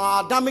moved from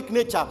our Adamic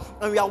nature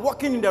and we are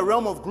walking in the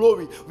realm of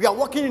glory. We are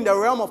walking in the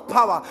realm of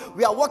power.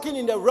 We are walking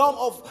in the realm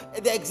of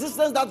the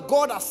existence that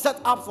God has set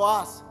up for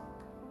us.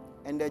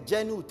 And the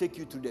journey will take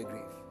you to the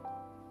grave.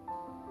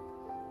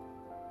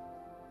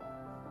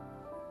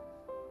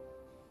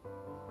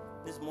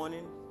 This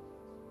morning,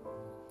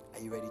 are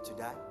you ready to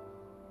die?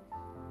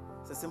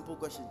 It's a simple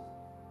question.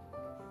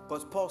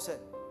 Because Paul said,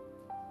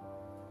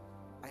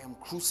 I am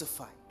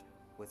crucified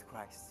with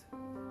Christ.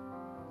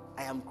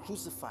 I am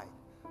crucified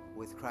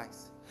with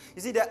Christ.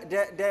 You see,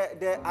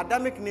 the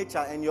Adamic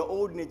nature and your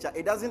old nature,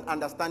 it doesn't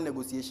understand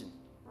negotiation.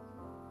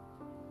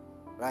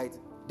 Right?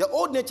 The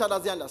old nature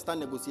doesn't understand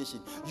negotiation.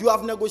 You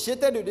have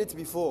negotiated with it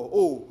before.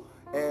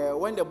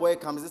 When the boy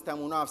comes this time,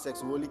 we'll not have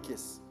sex, we'll only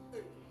kiss.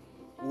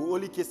 We'll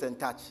only kiss and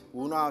touch.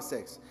 We'll not have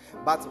sex.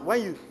 But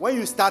when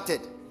you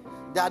started,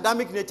 the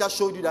Adamic nature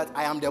showed you that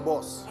I am the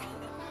boss.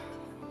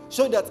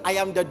 Showed that I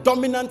am the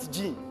dominant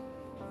gene.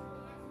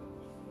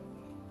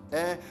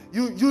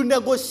 You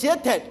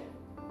negotiated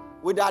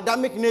with the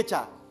Adamic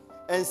nature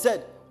and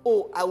said,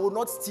 I will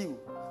not steal.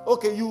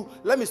 Okay,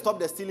 let me stop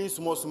the stealing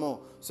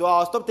small. So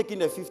I'll stop taking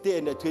the 50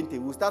 and the 20.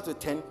 We'll start with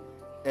 10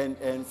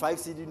 and 5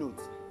 CD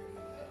notes.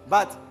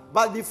 But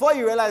before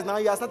you realize now,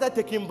 you have started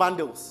taking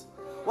bundles.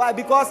 Why?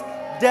 Because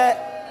the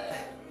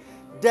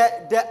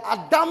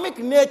Adamic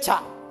nature,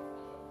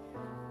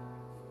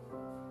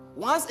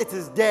 once it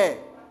is there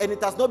and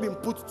it has not been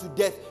put to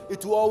death,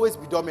 it will always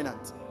be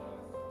dominant.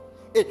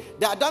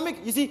 The Adamic,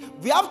 you see,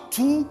 we have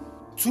two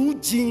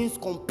genes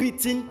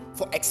competing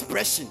for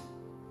expression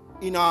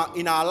in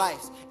our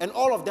lives, and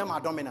all of them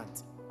are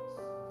dominant.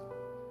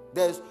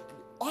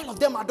 All of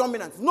them are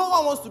dominant. No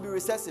one wants to be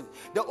recessive.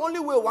 The only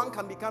way one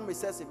can become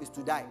recessive is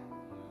to die.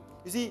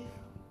 You see,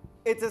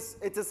 it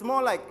is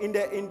more like in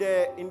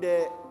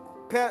the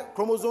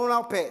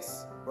chromosomal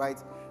pairs, right?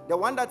 The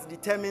one that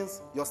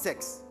determines your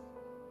sex,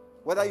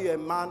 whether you're a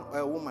man or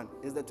a woman,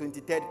 is the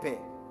 23rd pair.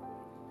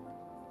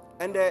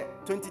 And the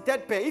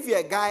 23rd pair, if you're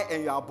a guy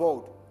and you are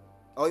bald,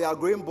 or you are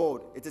growing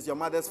bald, it is your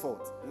mother's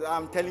fault.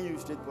 I'm telling you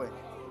straight point.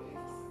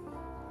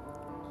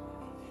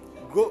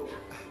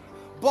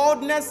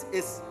 Baldness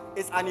is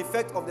an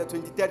effect of the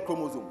 23rd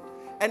chromosome.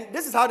 And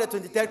this is how the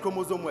 23rd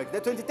chromosome works.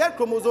 The 23rd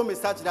chromosome is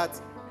such that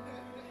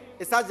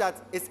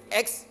it's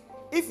X.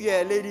 If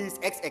you're a lady, it's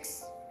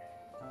XX.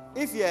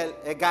 If you're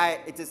a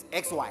guy, it is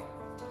XY.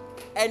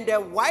 And the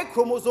Y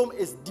chromosome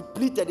is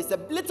depleted. It's a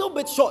little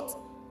bit short.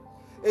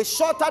 It's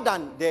shorter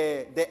than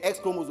the X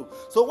chromosome.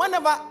 So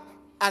whenever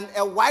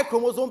a Y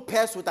chromosome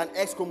pairs with an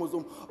X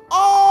chromosome,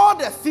 all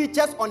the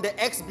features on the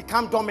X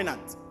become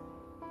dominant.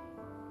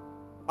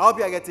 I hope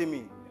you are getting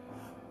me.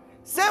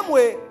 Same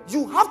way,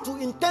 you have to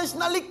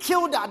intentionally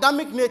kill the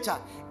Adamic nature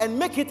and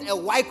make it a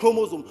Y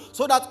chromosome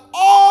so that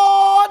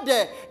all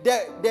the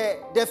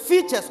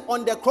features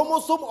on the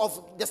chromosome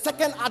of the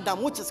second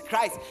Adam, which is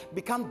Christ,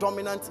 become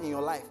dominant in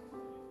your life.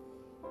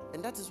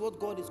 And that is what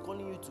God is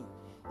calling you to.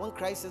 When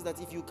Christ says that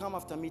if you come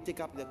after me, take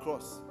up the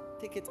cross.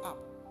 Take it up.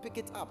 Pick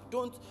it up.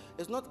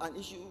 It's not an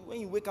issue. When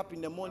you wake up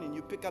in the morning,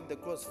 you pick up the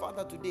cross.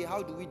 Father, today,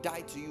 how do we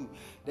die to you?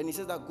 Then he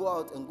says that go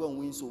out and go and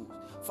win souls.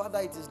 Father,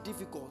 it is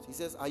difficult. He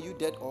says, are you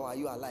dead or are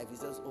you alive? He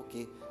says,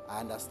 okay, I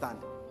understand.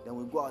 Then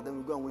we go out, then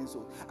we go and win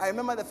souls. I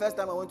remember the first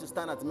time I went to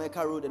stand at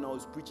Mecca Road and I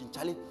was preaching.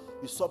 Charlie,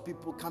 you saw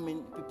people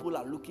coming. People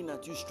are looking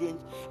at you strange.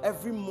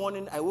 Every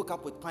morning, I woke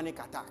up with panic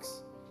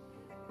attacks.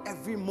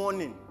 Every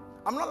morning.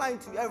 I'm not lying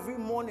to you. Every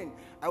morning,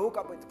 I woke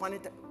up with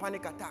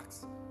panic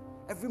attacks.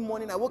 Every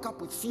morning, I woke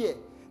up with fear.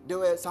 There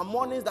were some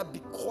mornings that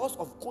because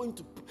of going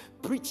to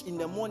preach in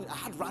the morning, I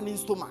had running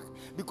stomach.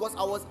 Because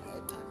I was,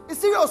 it's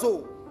serious.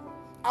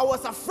 I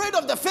was afraid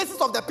of the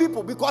faces of the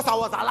people because I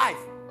was alive.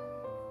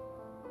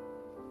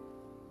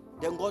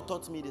 Then God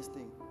taught me this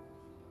thing.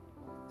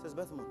 He says,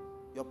 Bethman,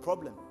 your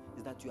problem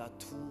is that you are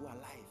too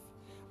alive.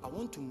 I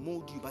want to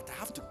mold you, but I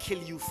have to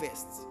kill you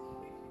first.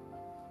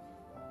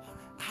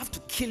 I have to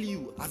kill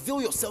you. Avail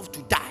yourself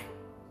to die.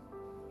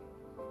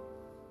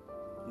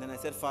 And then I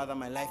said, Father,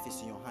 my life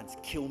is in your hands.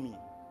 Kill me.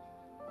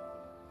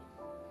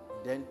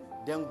 Then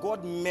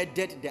God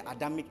murdered the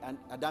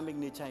Adamic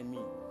nature in me.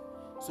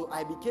 So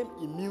I became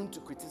immune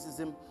to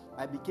criticism.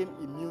 I became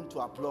immune to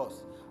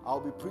applause. I'll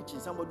be preaching.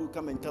 Somebody will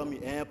come and tell me,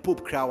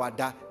 Pope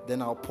Krawada.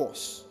 Then I'll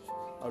pause.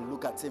 I'll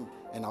look at him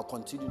and I'll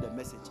continue the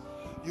message.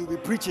 You'll be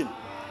preaching.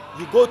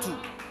 You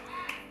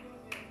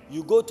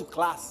go to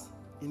class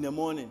in the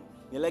morning.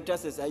 The lecturer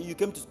says, you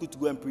came to school to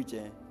go and preach.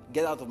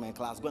 Get out of my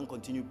class. Go and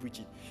continue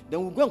preaching.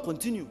 Then we'll go and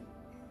continue.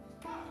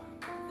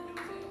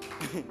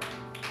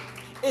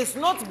 It's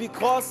not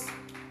because,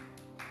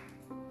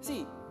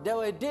 see,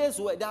 there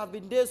have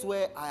been days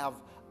where I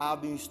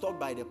have been stopped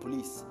by the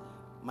police.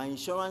 My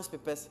insurance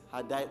papers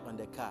had died on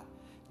the car.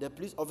 The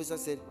police officer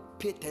said,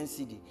 pay 10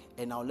 cedi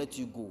and I'll let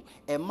you go.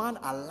 A man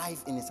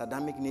alive in his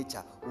Adamic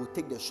nature will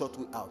take the short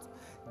way out.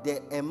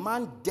 A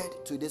man dead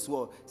to this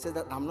world said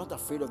that I'm not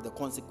afraid of the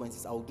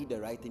consequences. I will do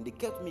the right thing. They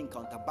kept me in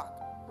Counterback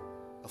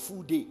a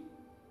full day.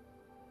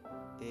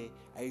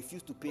 I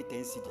refused to pay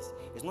 10 cedis.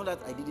 It's not that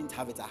I didn't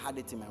have it. I had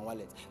it in my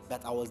wallet.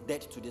 But I was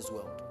dead to this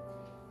world.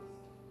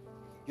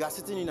 You are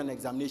sitting in an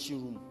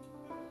examination room.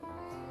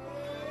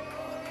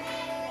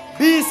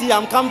 BC,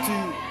 I'm come to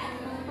you.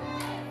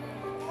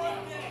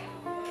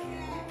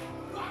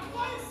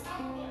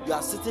 You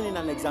are sitting in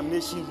an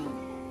examination room.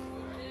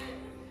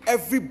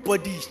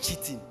 Everybody is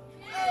cheating.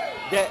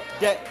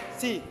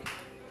 See,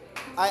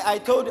 I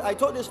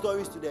told these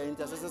stories to the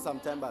intercessors some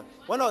time back.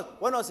 When I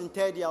was in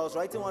third year, I was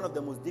writing one of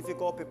the most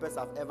difficult papers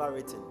I've ever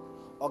written.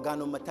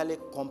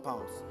 Organometallic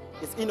compounds.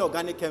 It's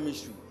inorganic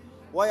chemistry.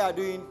 What you are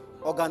doing,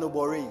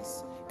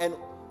 organoboranes. And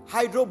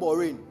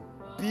hydroborane,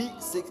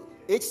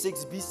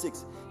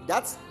 H6B6.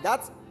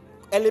 That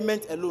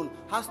element alone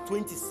has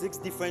 26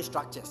 different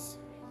structures.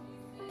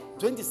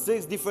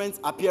 26 different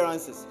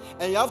appearances.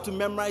 And you have to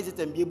memorize it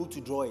and be able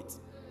to draw it.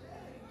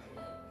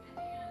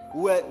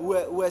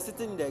 We're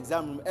sitting in the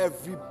exam room.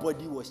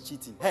 Everybody was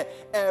cheating. Hey,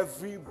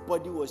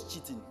 everybody was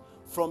cheating.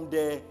 From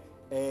the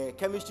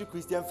Chemistry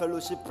Christian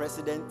Fellowship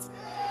president.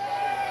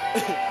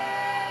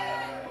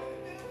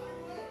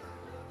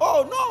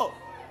 Oh no!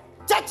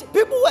 Church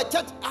people were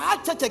church. I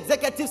had church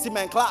executives in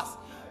my class.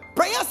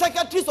 Prayer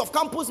secretaries of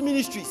campus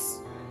ministries.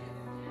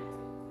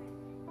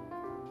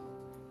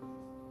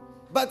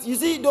 But you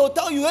see, they'll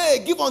tell you,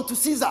 hey, give unto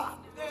Caesar.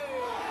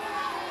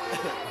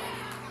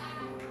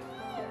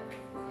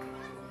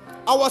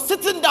 I was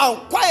sitting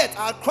down, quiet.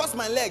 I had crossed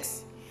my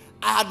legs.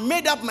 I had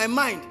made up my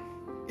mind.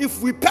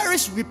 If we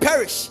perish, we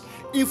perish.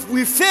 If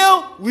we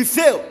fail, we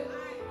fail.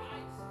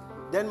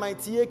 Then my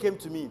TA came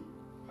to me.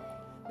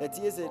 The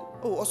TA said,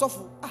 oh,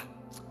 Osofu,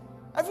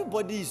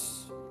 everybody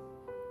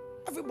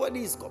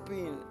is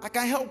copying. I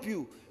can help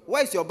you.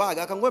 Where is your bag?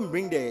 I can go and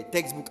bring the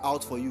textbook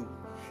out for you.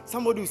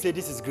 Somebody will say,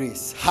 this is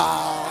grace.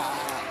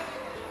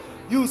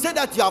 You say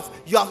that you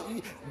have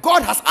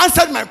God has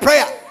answered my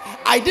prayer.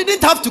 I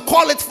didn't have to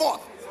call it forth.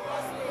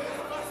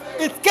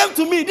 It came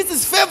to me. This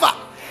is favor.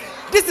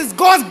 This is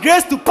God's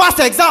grace to pass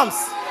exams.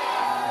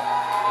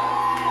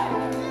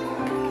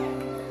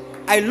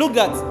 I looked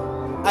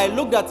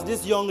at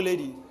this young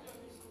lady,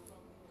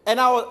 and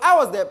I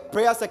was the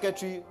prayer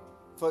secretary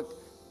for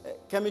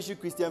Chemistry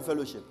Christian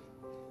Fellowship.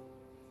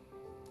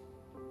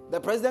 The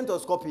president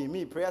was copying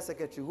me, prayer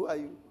secretary. Who are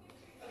you?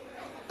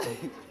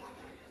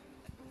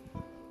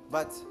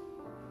 But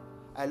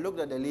I looked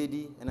at the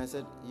lady and I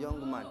said,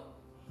 young man,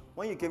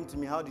 when you came to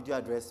me, how did you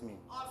address me?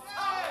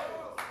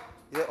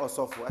 He said,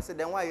 Osofu. I said,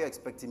 then why are you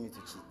expecting me to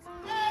cheat?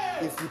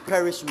 If we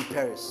perish, we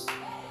perish.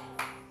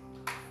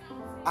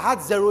 I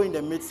had 0 in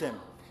the midterm.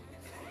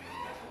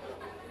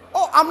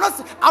 Oh, I'm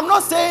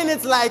not saying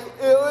it like,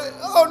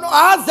 oh no,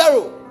 I had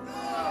 0.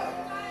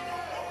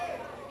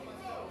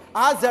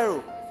 I had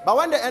 0. But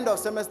when the end of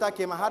semester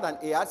came, I had an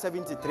A, I had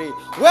 73.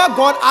 Where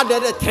God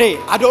added a 3,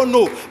 I don't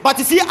know. But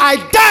you see, I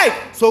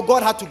died, so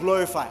God had to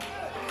glorify.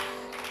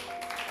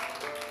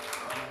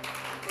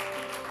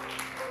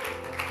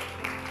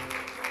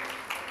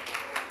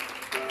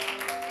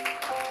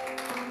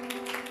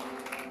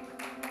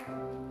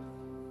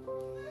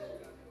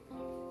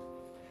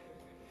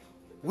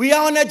 We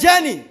are on a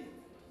journey.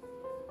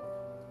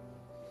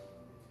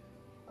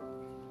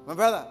 My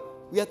brother,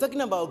 we are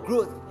talking about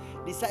growth,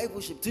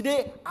 discipleship.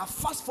 Today, I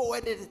fast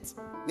forwarded it.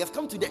 We have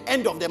come to the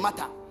end of the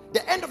matter.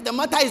 The end of the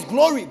matter is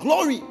glory,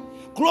 glory,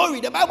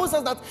 glory. The Bible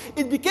says that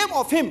it became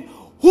of him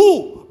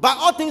who by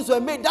all things were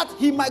made, that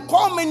he might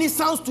call many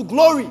sons to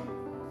glory.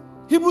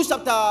 Hebrews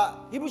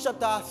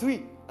chapter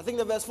 3, I think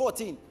the verse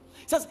 14.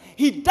 It says,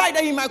 he died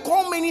that he might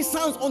call many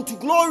sons unto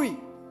glory.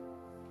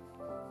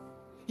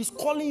 He's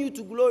calling you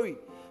to glory.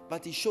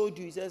 But he showed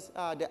you, he says,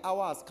 the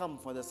hour has come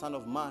for the Son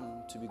of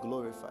Man to be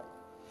glorified.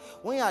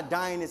 When you are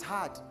dying, it's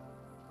hard.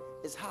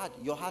 It's hard.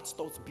 Your heart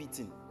stops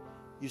beating.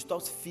 You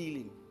stop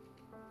feeling.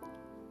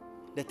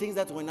 The things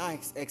that were not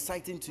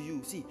exciting to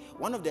you. See,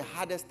 one of the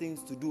hardest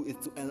things to do is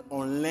to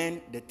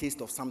unlearn the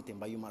taste of something,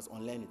 but you must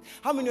unlearn it.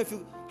 How many of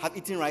you have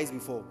eaten rice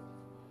before?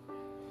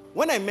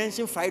 When I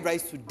mention fried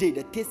rice today,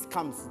 the taste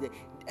comes.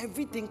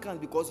 Everything comes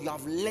because you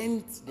have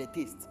learned the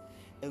taste.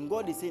 And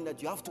God is saying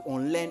that you have to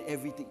unlearn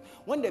everything.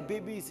 When the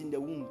baby is in the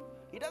womb,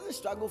 he doesn't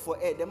struggle for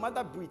air. The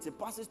mother breathes. It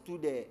passes through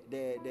the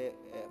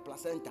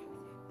placenta.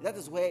 That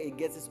is where it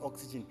gets its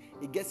oxygen.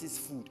 It gets its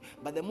food.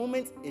 But the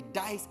moment it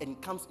dies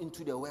and comes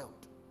into the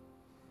world,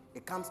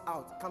 it comes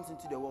out, comes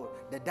into the world,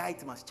 the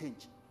diet must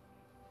change.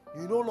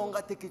 You no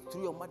longer take it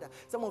through your mother.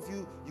 Some of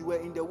you were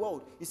in the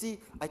world. You see,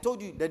 I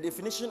told you the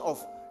definition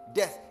of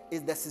death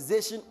is the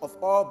cessation of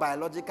all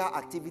biological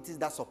activities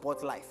that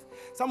support life.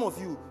 Some of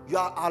you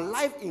are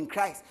alive in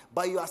Christ,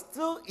 but you are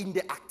still in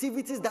the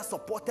activities that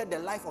supported the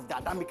life of the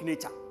Adamic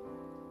nature.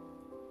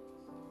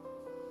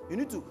 You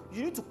need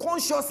to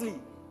consciously,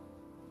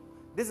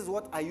 this is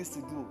what I used to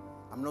do.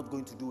 I'm not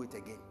going to do it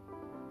again.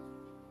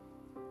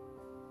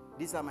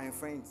 These are my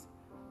friends.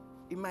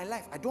 in my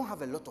life, I don't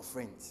have a lot of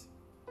friends.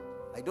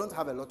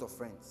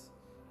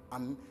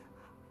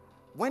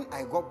 When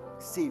I got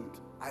saved,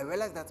 I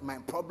realized that my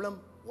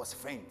problem was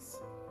friends.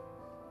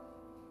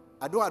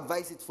 I don't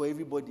advise it for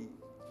everybody.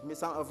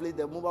 Some of late,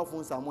 the mobile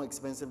phones are more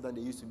expensive than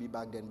they used to be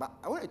back then. But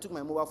when I took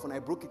my mobile phone, I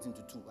broke it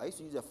into two. I used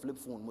to use a flip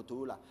phone,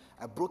 Motorola.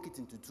 I broke it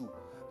into two.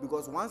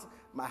 Because once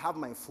I have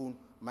my phone,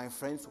 my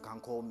friends can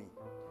call me.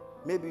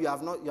 Maybe you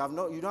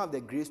don't have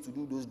the grace to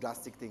do those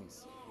drastic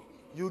things.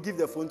 You give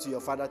the phone to your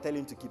father, tell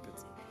him to keep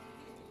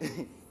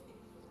it.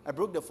 I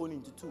broke the phone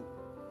into two.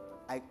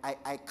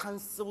 I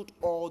cancelled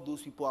all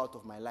those people out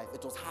of my life.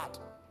 It was hard.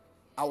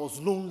 I was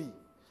lonely,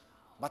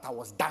 but I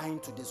was dying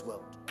to this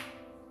world.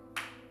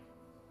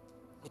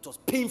 It was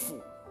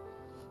painful.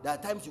 There are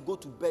times you go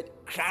to bed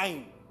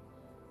crying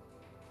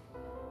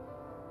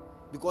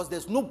because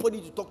there's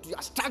nobody to talk to. You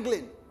are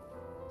struggling,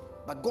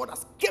 but God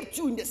has kept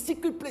you in the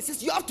secret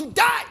places. You have to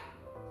die.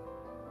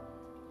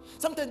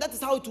 Sometimes that is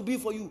how it will be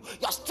for you.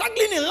 You are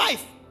struggling in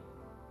life.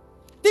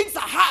 Things are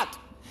hard.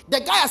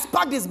 The guy has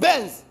packed his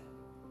Benz.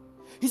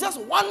 He says,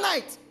 one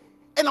night,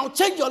 and I'll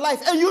change your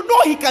life. And you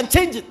know he can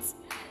change it.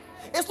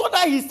 It's not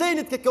that he's saying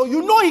it, Keke.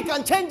 You know he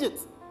can change it.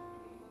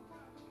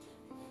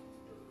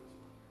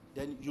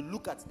 Then you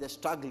look at the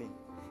struggling.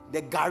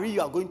 The gari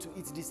you are going to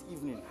eat this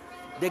evening.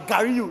 The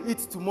gari you eat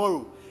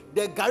tomorrow.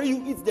 The gari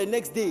you eat the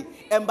next day.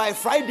 And by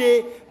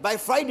Friday,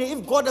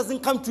 if God doesn't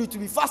come through, to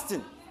be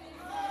fasting.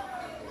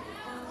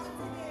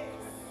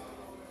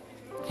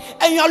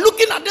 And you are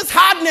looking at this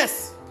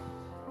hardness.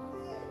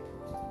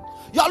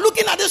 You are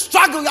looking at this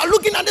struggle. You are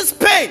looking at this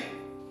pain.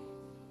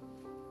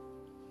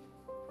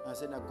 I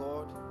said, now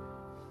God,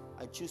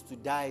 I choose to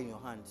die in your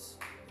hands.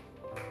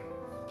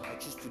 I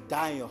choose to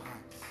die in your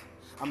hands.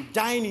 I'm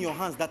dying in your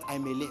hands that I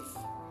may live.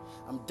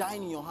 I'm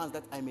dying in your hands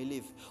that I may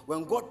live.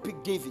 When God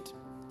picked David,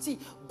 see,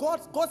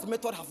 God's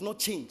method have not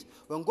changed.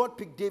 When God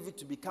picked David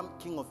to become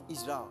king of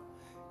Israel,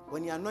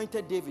 when he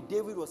anointed David,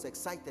 David was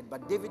excited,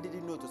 but David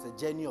didn't know it was a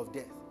journey of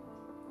death.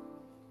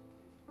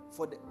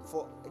 For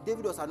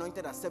David was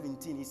anointed at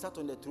 17. He sat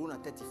on the throne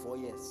at 34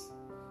 years.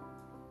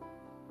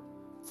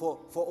 For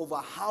over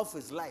half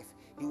his life,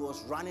 he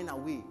was running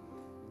away,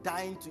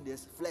 dying to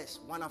this flesh,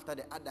 one after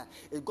the other.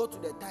 It got to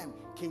the time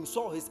King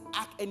Saul, his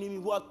arch enemy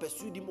who had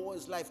pursued him all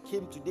his life,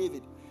 came to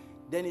David.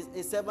 Then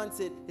his servant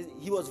said,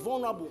 he was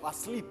vulnerable,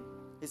 asleep.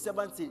 His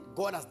servant said,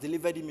 God has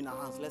delivered him in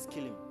our hands, let's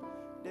kill him.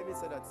 David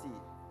said that, see,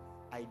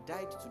 I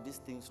died to these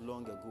things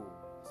long ago.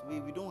 So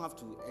we don't have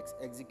to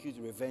execute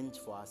revenge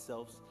for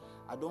ourselves.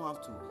 I don't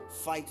have to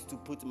fight to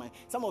put my...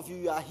 Some of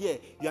you are here,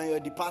 you are in your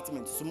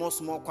department, small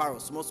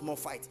quarrels, small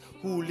fights.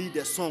 Who will lead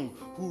the song?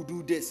 Who will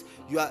do this?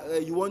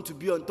 You want to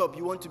be on top.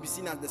 You want to be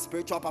seen as the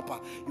spiritual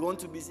papa. You want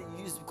to be seen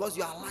because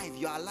you are alive.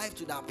 You are alive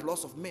to the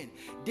applause of men.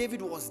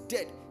 David was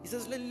dead. He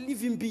says,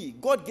 leave him be.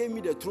 God gave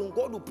me the throne.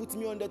 God will put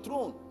me on the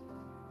throne.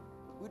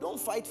 We don't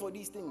fight for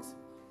these things.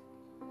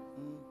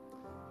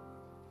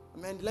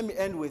 Man, let me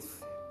end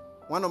with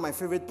one of my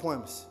favorite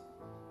poems.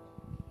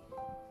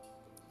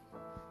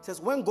 It says,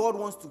 when God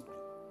wants to,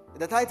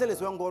 the title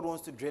is When God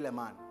Wants to Drill a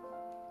Man.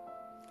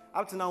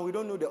 Up to now, we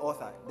don't know the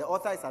author. The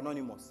author is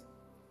anonymous.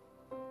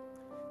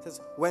 It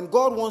says, when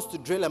God wants to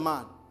drill a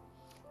man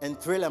and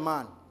thrill a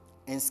man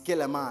and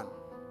scale a man,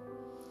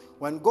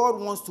 when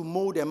God wants to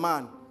mold a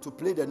man to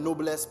play the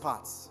noblest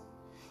parts,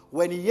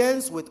 when he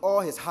yearns with all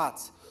his heart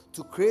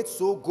to create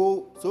so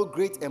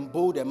great and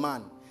bold a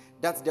man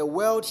that the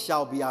world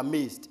shall be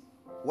amazed,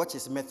 watch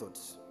his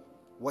methods,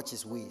 watch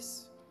his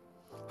ways.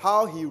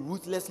 How he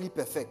ruthlessly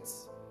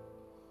perfects,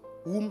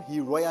 whom he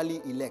royally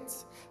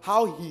elects.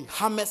 How he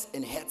hammers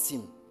and hurts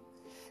him,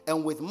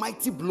 and with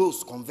mighty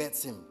blows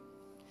converts him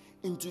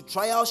into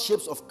trial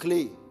shapes of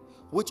clay,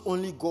 which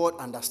only God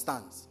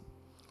understands.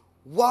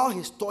 While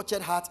his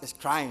tortured heart is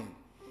crying,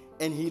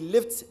 and he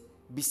lifts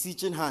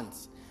beseeching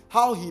hands.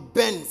 How he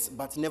bends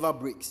but never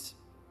breaks.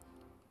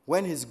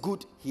 When his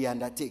good he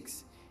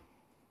undertakes.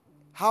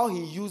 How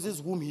he uses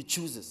whom he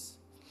chooses,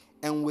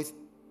 and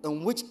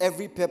which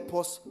every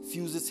purpose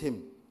fuses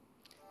him,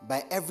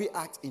 by every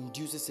act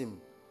induces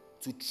him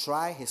to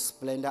try his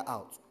splendor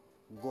out.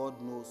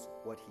 God knows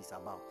what he's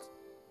about.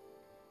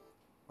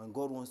 When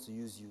God wants to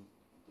use you,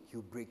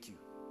 he'll break you.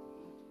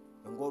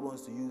 When God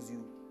wants to use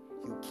you,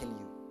 he'll kill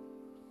you.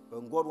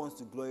 When God wants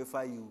to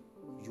glorify you,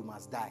 you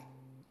must die.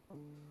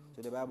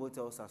 So the Bible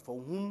tells us,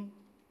 for whom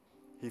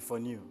he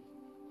foreknew,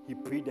 he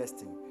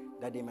predestined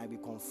that they might be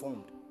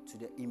conformed to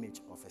the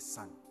image of his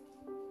son,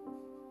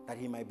 that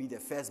he might be the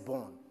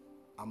firstborn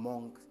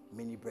among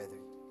many brethren.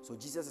 So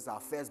Jesus is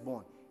our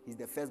firstborn. He's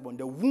the firstborn.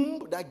 The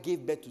womb that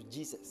gave birth to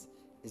Jesus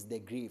is the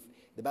grave.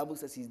 The Bible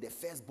says he's the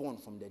firstborn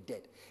from the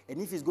dead.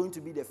 And if he's going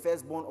to be the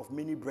firstborn of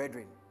many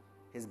brethren,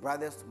 his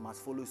brothers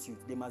must follow suit.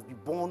 They must be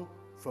born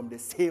from the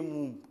same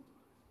womb.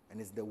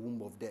 And it's the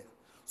womb of death.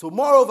 So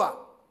moreover,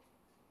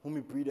 whom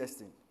he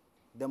predestined,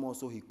 them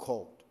also he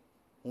called.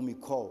 Whom he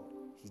called,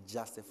 he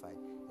justified.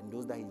 And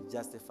those that he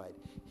justified,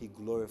 he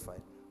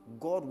glorified.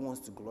 God wants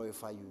to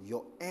glorify you.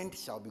 Your end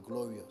shall be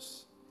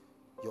glorious.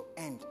 Your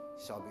end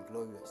shall be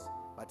glorious.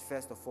 But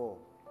first of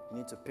all, You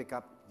need to pick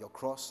up your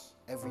cross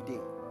every day.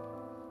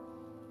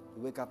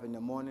 You wake up in the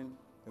morning,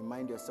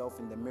 remind yourself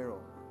in the mirror,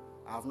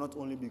 I have not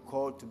only been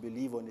called to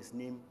believe on his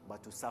name,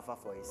 but to suffer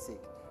for his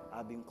sake.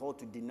 I've been called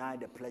to deny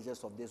the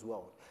pleasures of this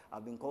world.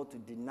 I've been called to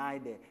deny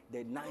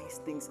the nice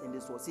things in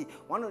this world. See,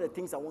 one of the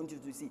things I want you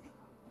to see,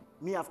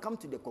 me, I've come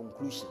to the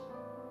conclusion.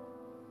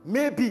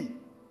 Maybe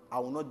I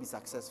will not be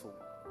successful.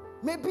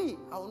 Maybe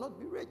I will not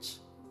be rich.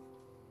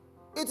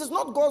 It is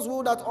not God's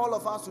will that all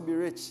of us will be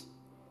rich.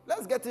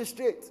 Let's get it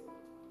straight.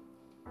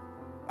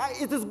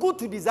 It is good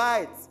to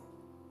desire it.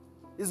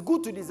 It's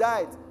good to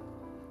desire it.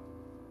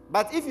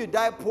 But if you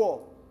die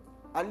poor,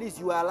 at least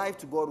you are alive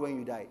to God when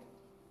you died.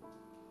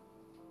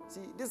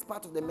 See, this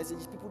part of the message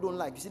people don't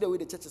like. You see the way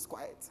the church is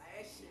quiet?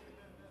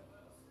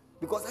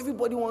 Because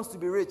everybody wants to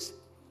be rich.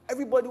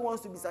 Everybody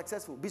wants to be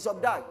successful.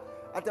 Bishop Dag,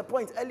 at a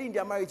point early in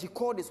their marriage, he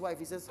called his wife.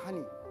 He says,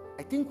 honey,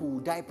 I think we will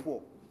die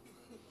poor.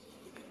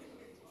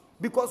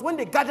 Because when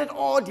they gathered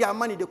all their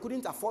money, they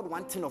couldn't afford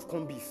one tin of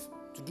corned beef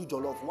to do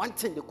jollof. One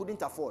tin they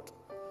couldn't afford.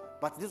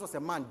 But this was a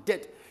man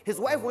dead. His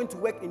wife went to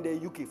work in the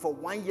UK for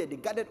 1 year. They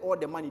gathered all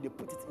the money. They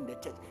put it in the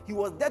church. He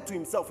was dead to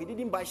himself. He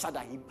didn't buy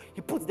shada.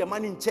 He put the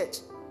money in church.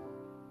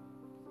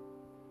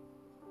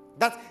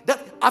 That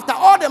after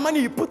all the money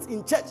he put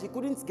in church, he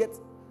couldn't get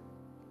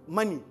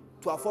money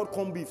to afford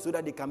corned beef so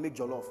that they can make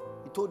jollof.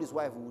 He told his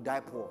wife he would die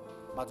poor.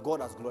 But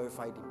God has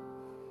glorified him.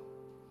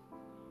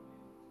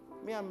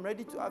 Me, I'm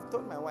ready to. I've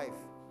told my wife.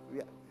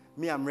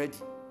 Me, I'm ready.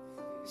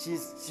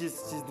 She's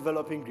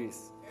developing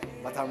grace.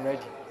 But I'm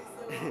ready.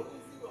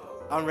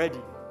 I'm ready.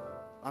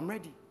 I'm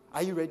ready.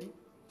 Are you ready?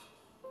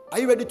 Are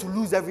you ready to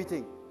lose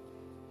everything?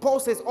 Paul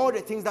says, all the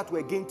things that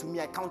were gained to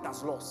me, I count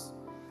as loss.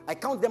 I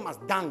count them as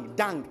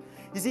dung.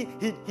 You see,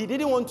 he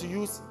didn't want to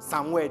use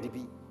some word to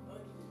be.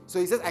 So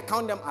he says, I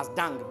count them as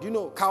dung. Do you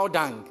know cow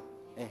dung?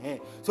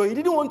 So he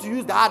didn't want to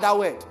use the other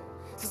word.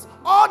 He says,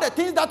 all the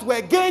things that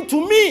were gained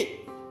to me.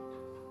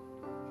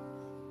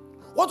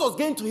 What was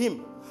gained to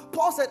him?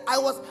 Paul said, I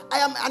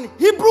am an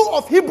Hebrew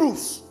of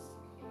Hebrews.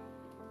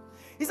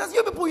 He says,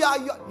 you people, you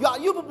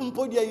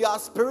are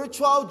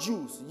spiritual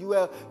Jews. You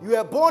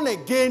were born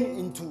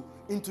again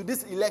into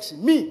this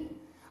election. Me,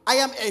 I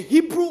am a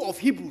Hebrew of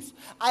Hebrews.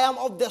 I am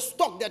of the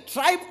stock, the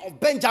tribe of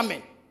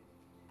Benjamin.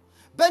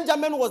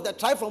 Benjamin was the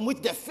tribe from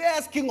which the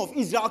first king of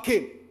Israel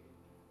came.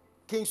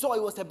 King Saul, he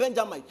was a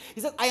Benjamite.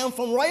 He said, I am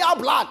from royal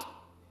blood.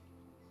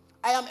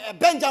 I am a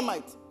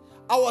Benjamite.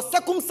 I was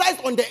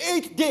circumcised on the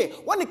 8th day.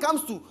 When it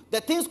comes to the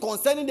things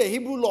concerning the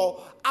Hebrew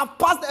law, I've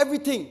passed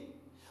everything.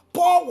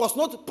 Paul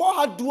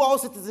had dual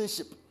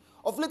citizenship.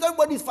 Of late,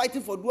 everybody is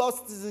fighting for dual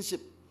citizenship.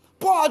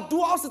 Paul had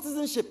dual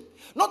citizenship.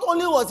 Not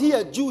only was he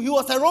a Jew, he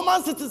was a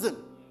Roman citizen.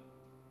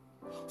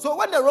 So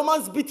when the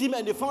Romans beat him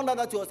and they found out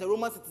that he was a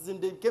Roman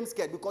citizen, they became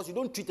scared because you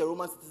don't treat a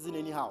Roman citizen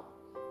anyhow.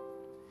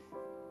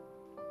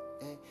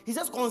 He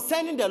says,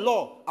 concerning the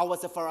law, I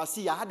was a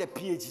Pharisee. I had a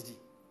PhD.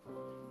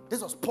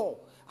 This was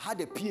Paul. I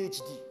had a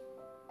PhD.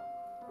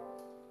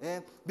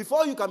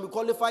 Before you can be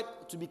qualified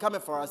to become a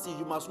Pharisee,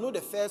 you must know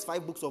the first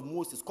 5 books of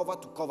Moses cover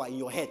to cover in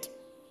your head.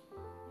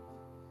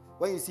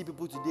 When you see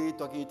people today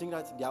talking, you think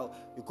that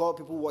you call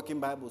people working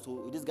Bible,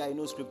 so this guy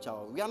knows scripture.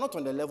 We are not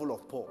on the level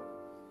of Paul.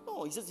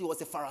 No, he says he was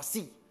a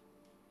Pharisee.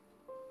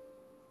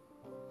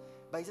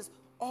 But he says,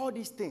 all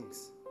these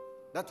things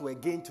that were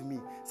gained to me.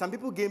 Some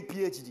people gain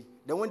PhD.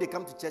 Then when they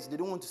come to church, they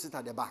don't want to sit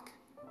at the back.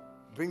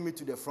 Bring me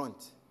to the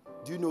front.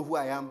 Do you know who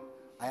I am?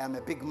 I am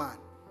a big man.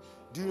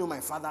 Do you know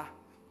my father?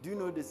 Do you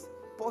know this?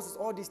 Paul says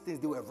all these things,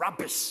 they were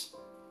rubbish.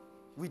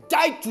 We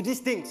died to these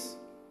things.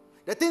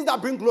 The things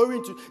that bring glory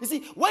into. You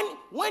see, when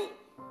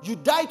you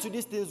die to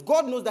these things,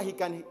 God knows that he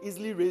can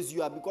easily raise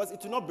you up because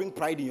it will not bring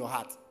pride in your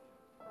heart.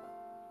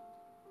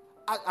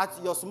 At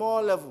your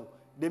small level,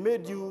 they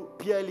made you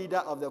peer leader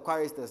of the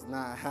choristers.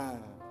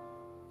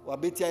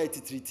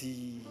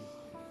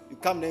 You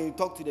come there, you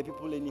talk to the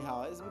people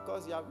anyhow. It's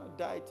because you have not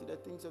died to the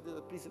things of this.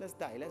 Please, let's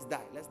die.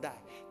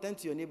 Turn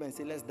to your neighbor and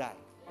say, let's die.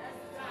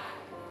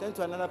 Turn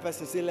to another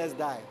person and say, let's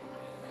die.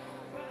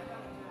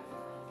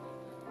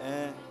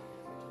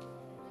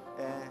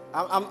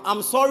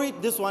 I'm sorry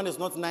this one is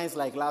not nice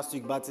like last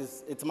week, but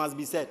it must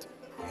be said.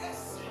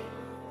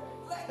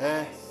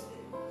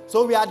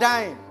 So we are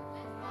dying.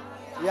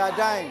 We are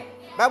dying.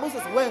 Bible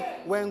says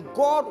when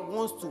God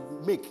wants to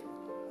make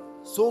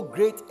so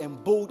great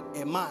and bold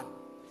a man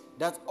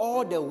that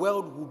all the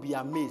world will be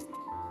amazed,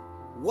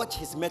 watch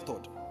his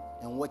method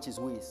and watch his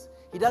ways.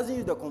 He doesn't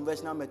use the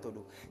conventional method.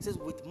 He says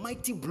with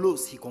mighty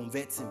blows he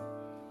converts him.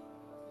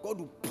 God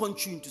will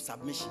punch you into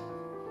submission.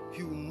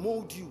 He will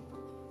mold you.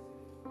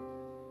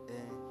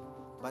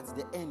 But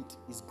the end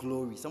is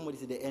glory. Somebody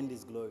say the end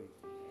is glory.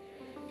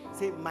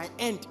 Say my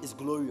end is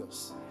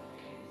glorious.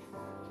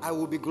 I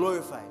will be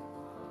glorified.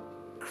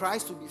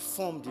 Christ will be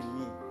formed in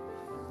me.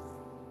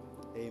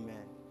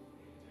 Amen.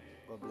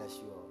 God bless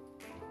you all.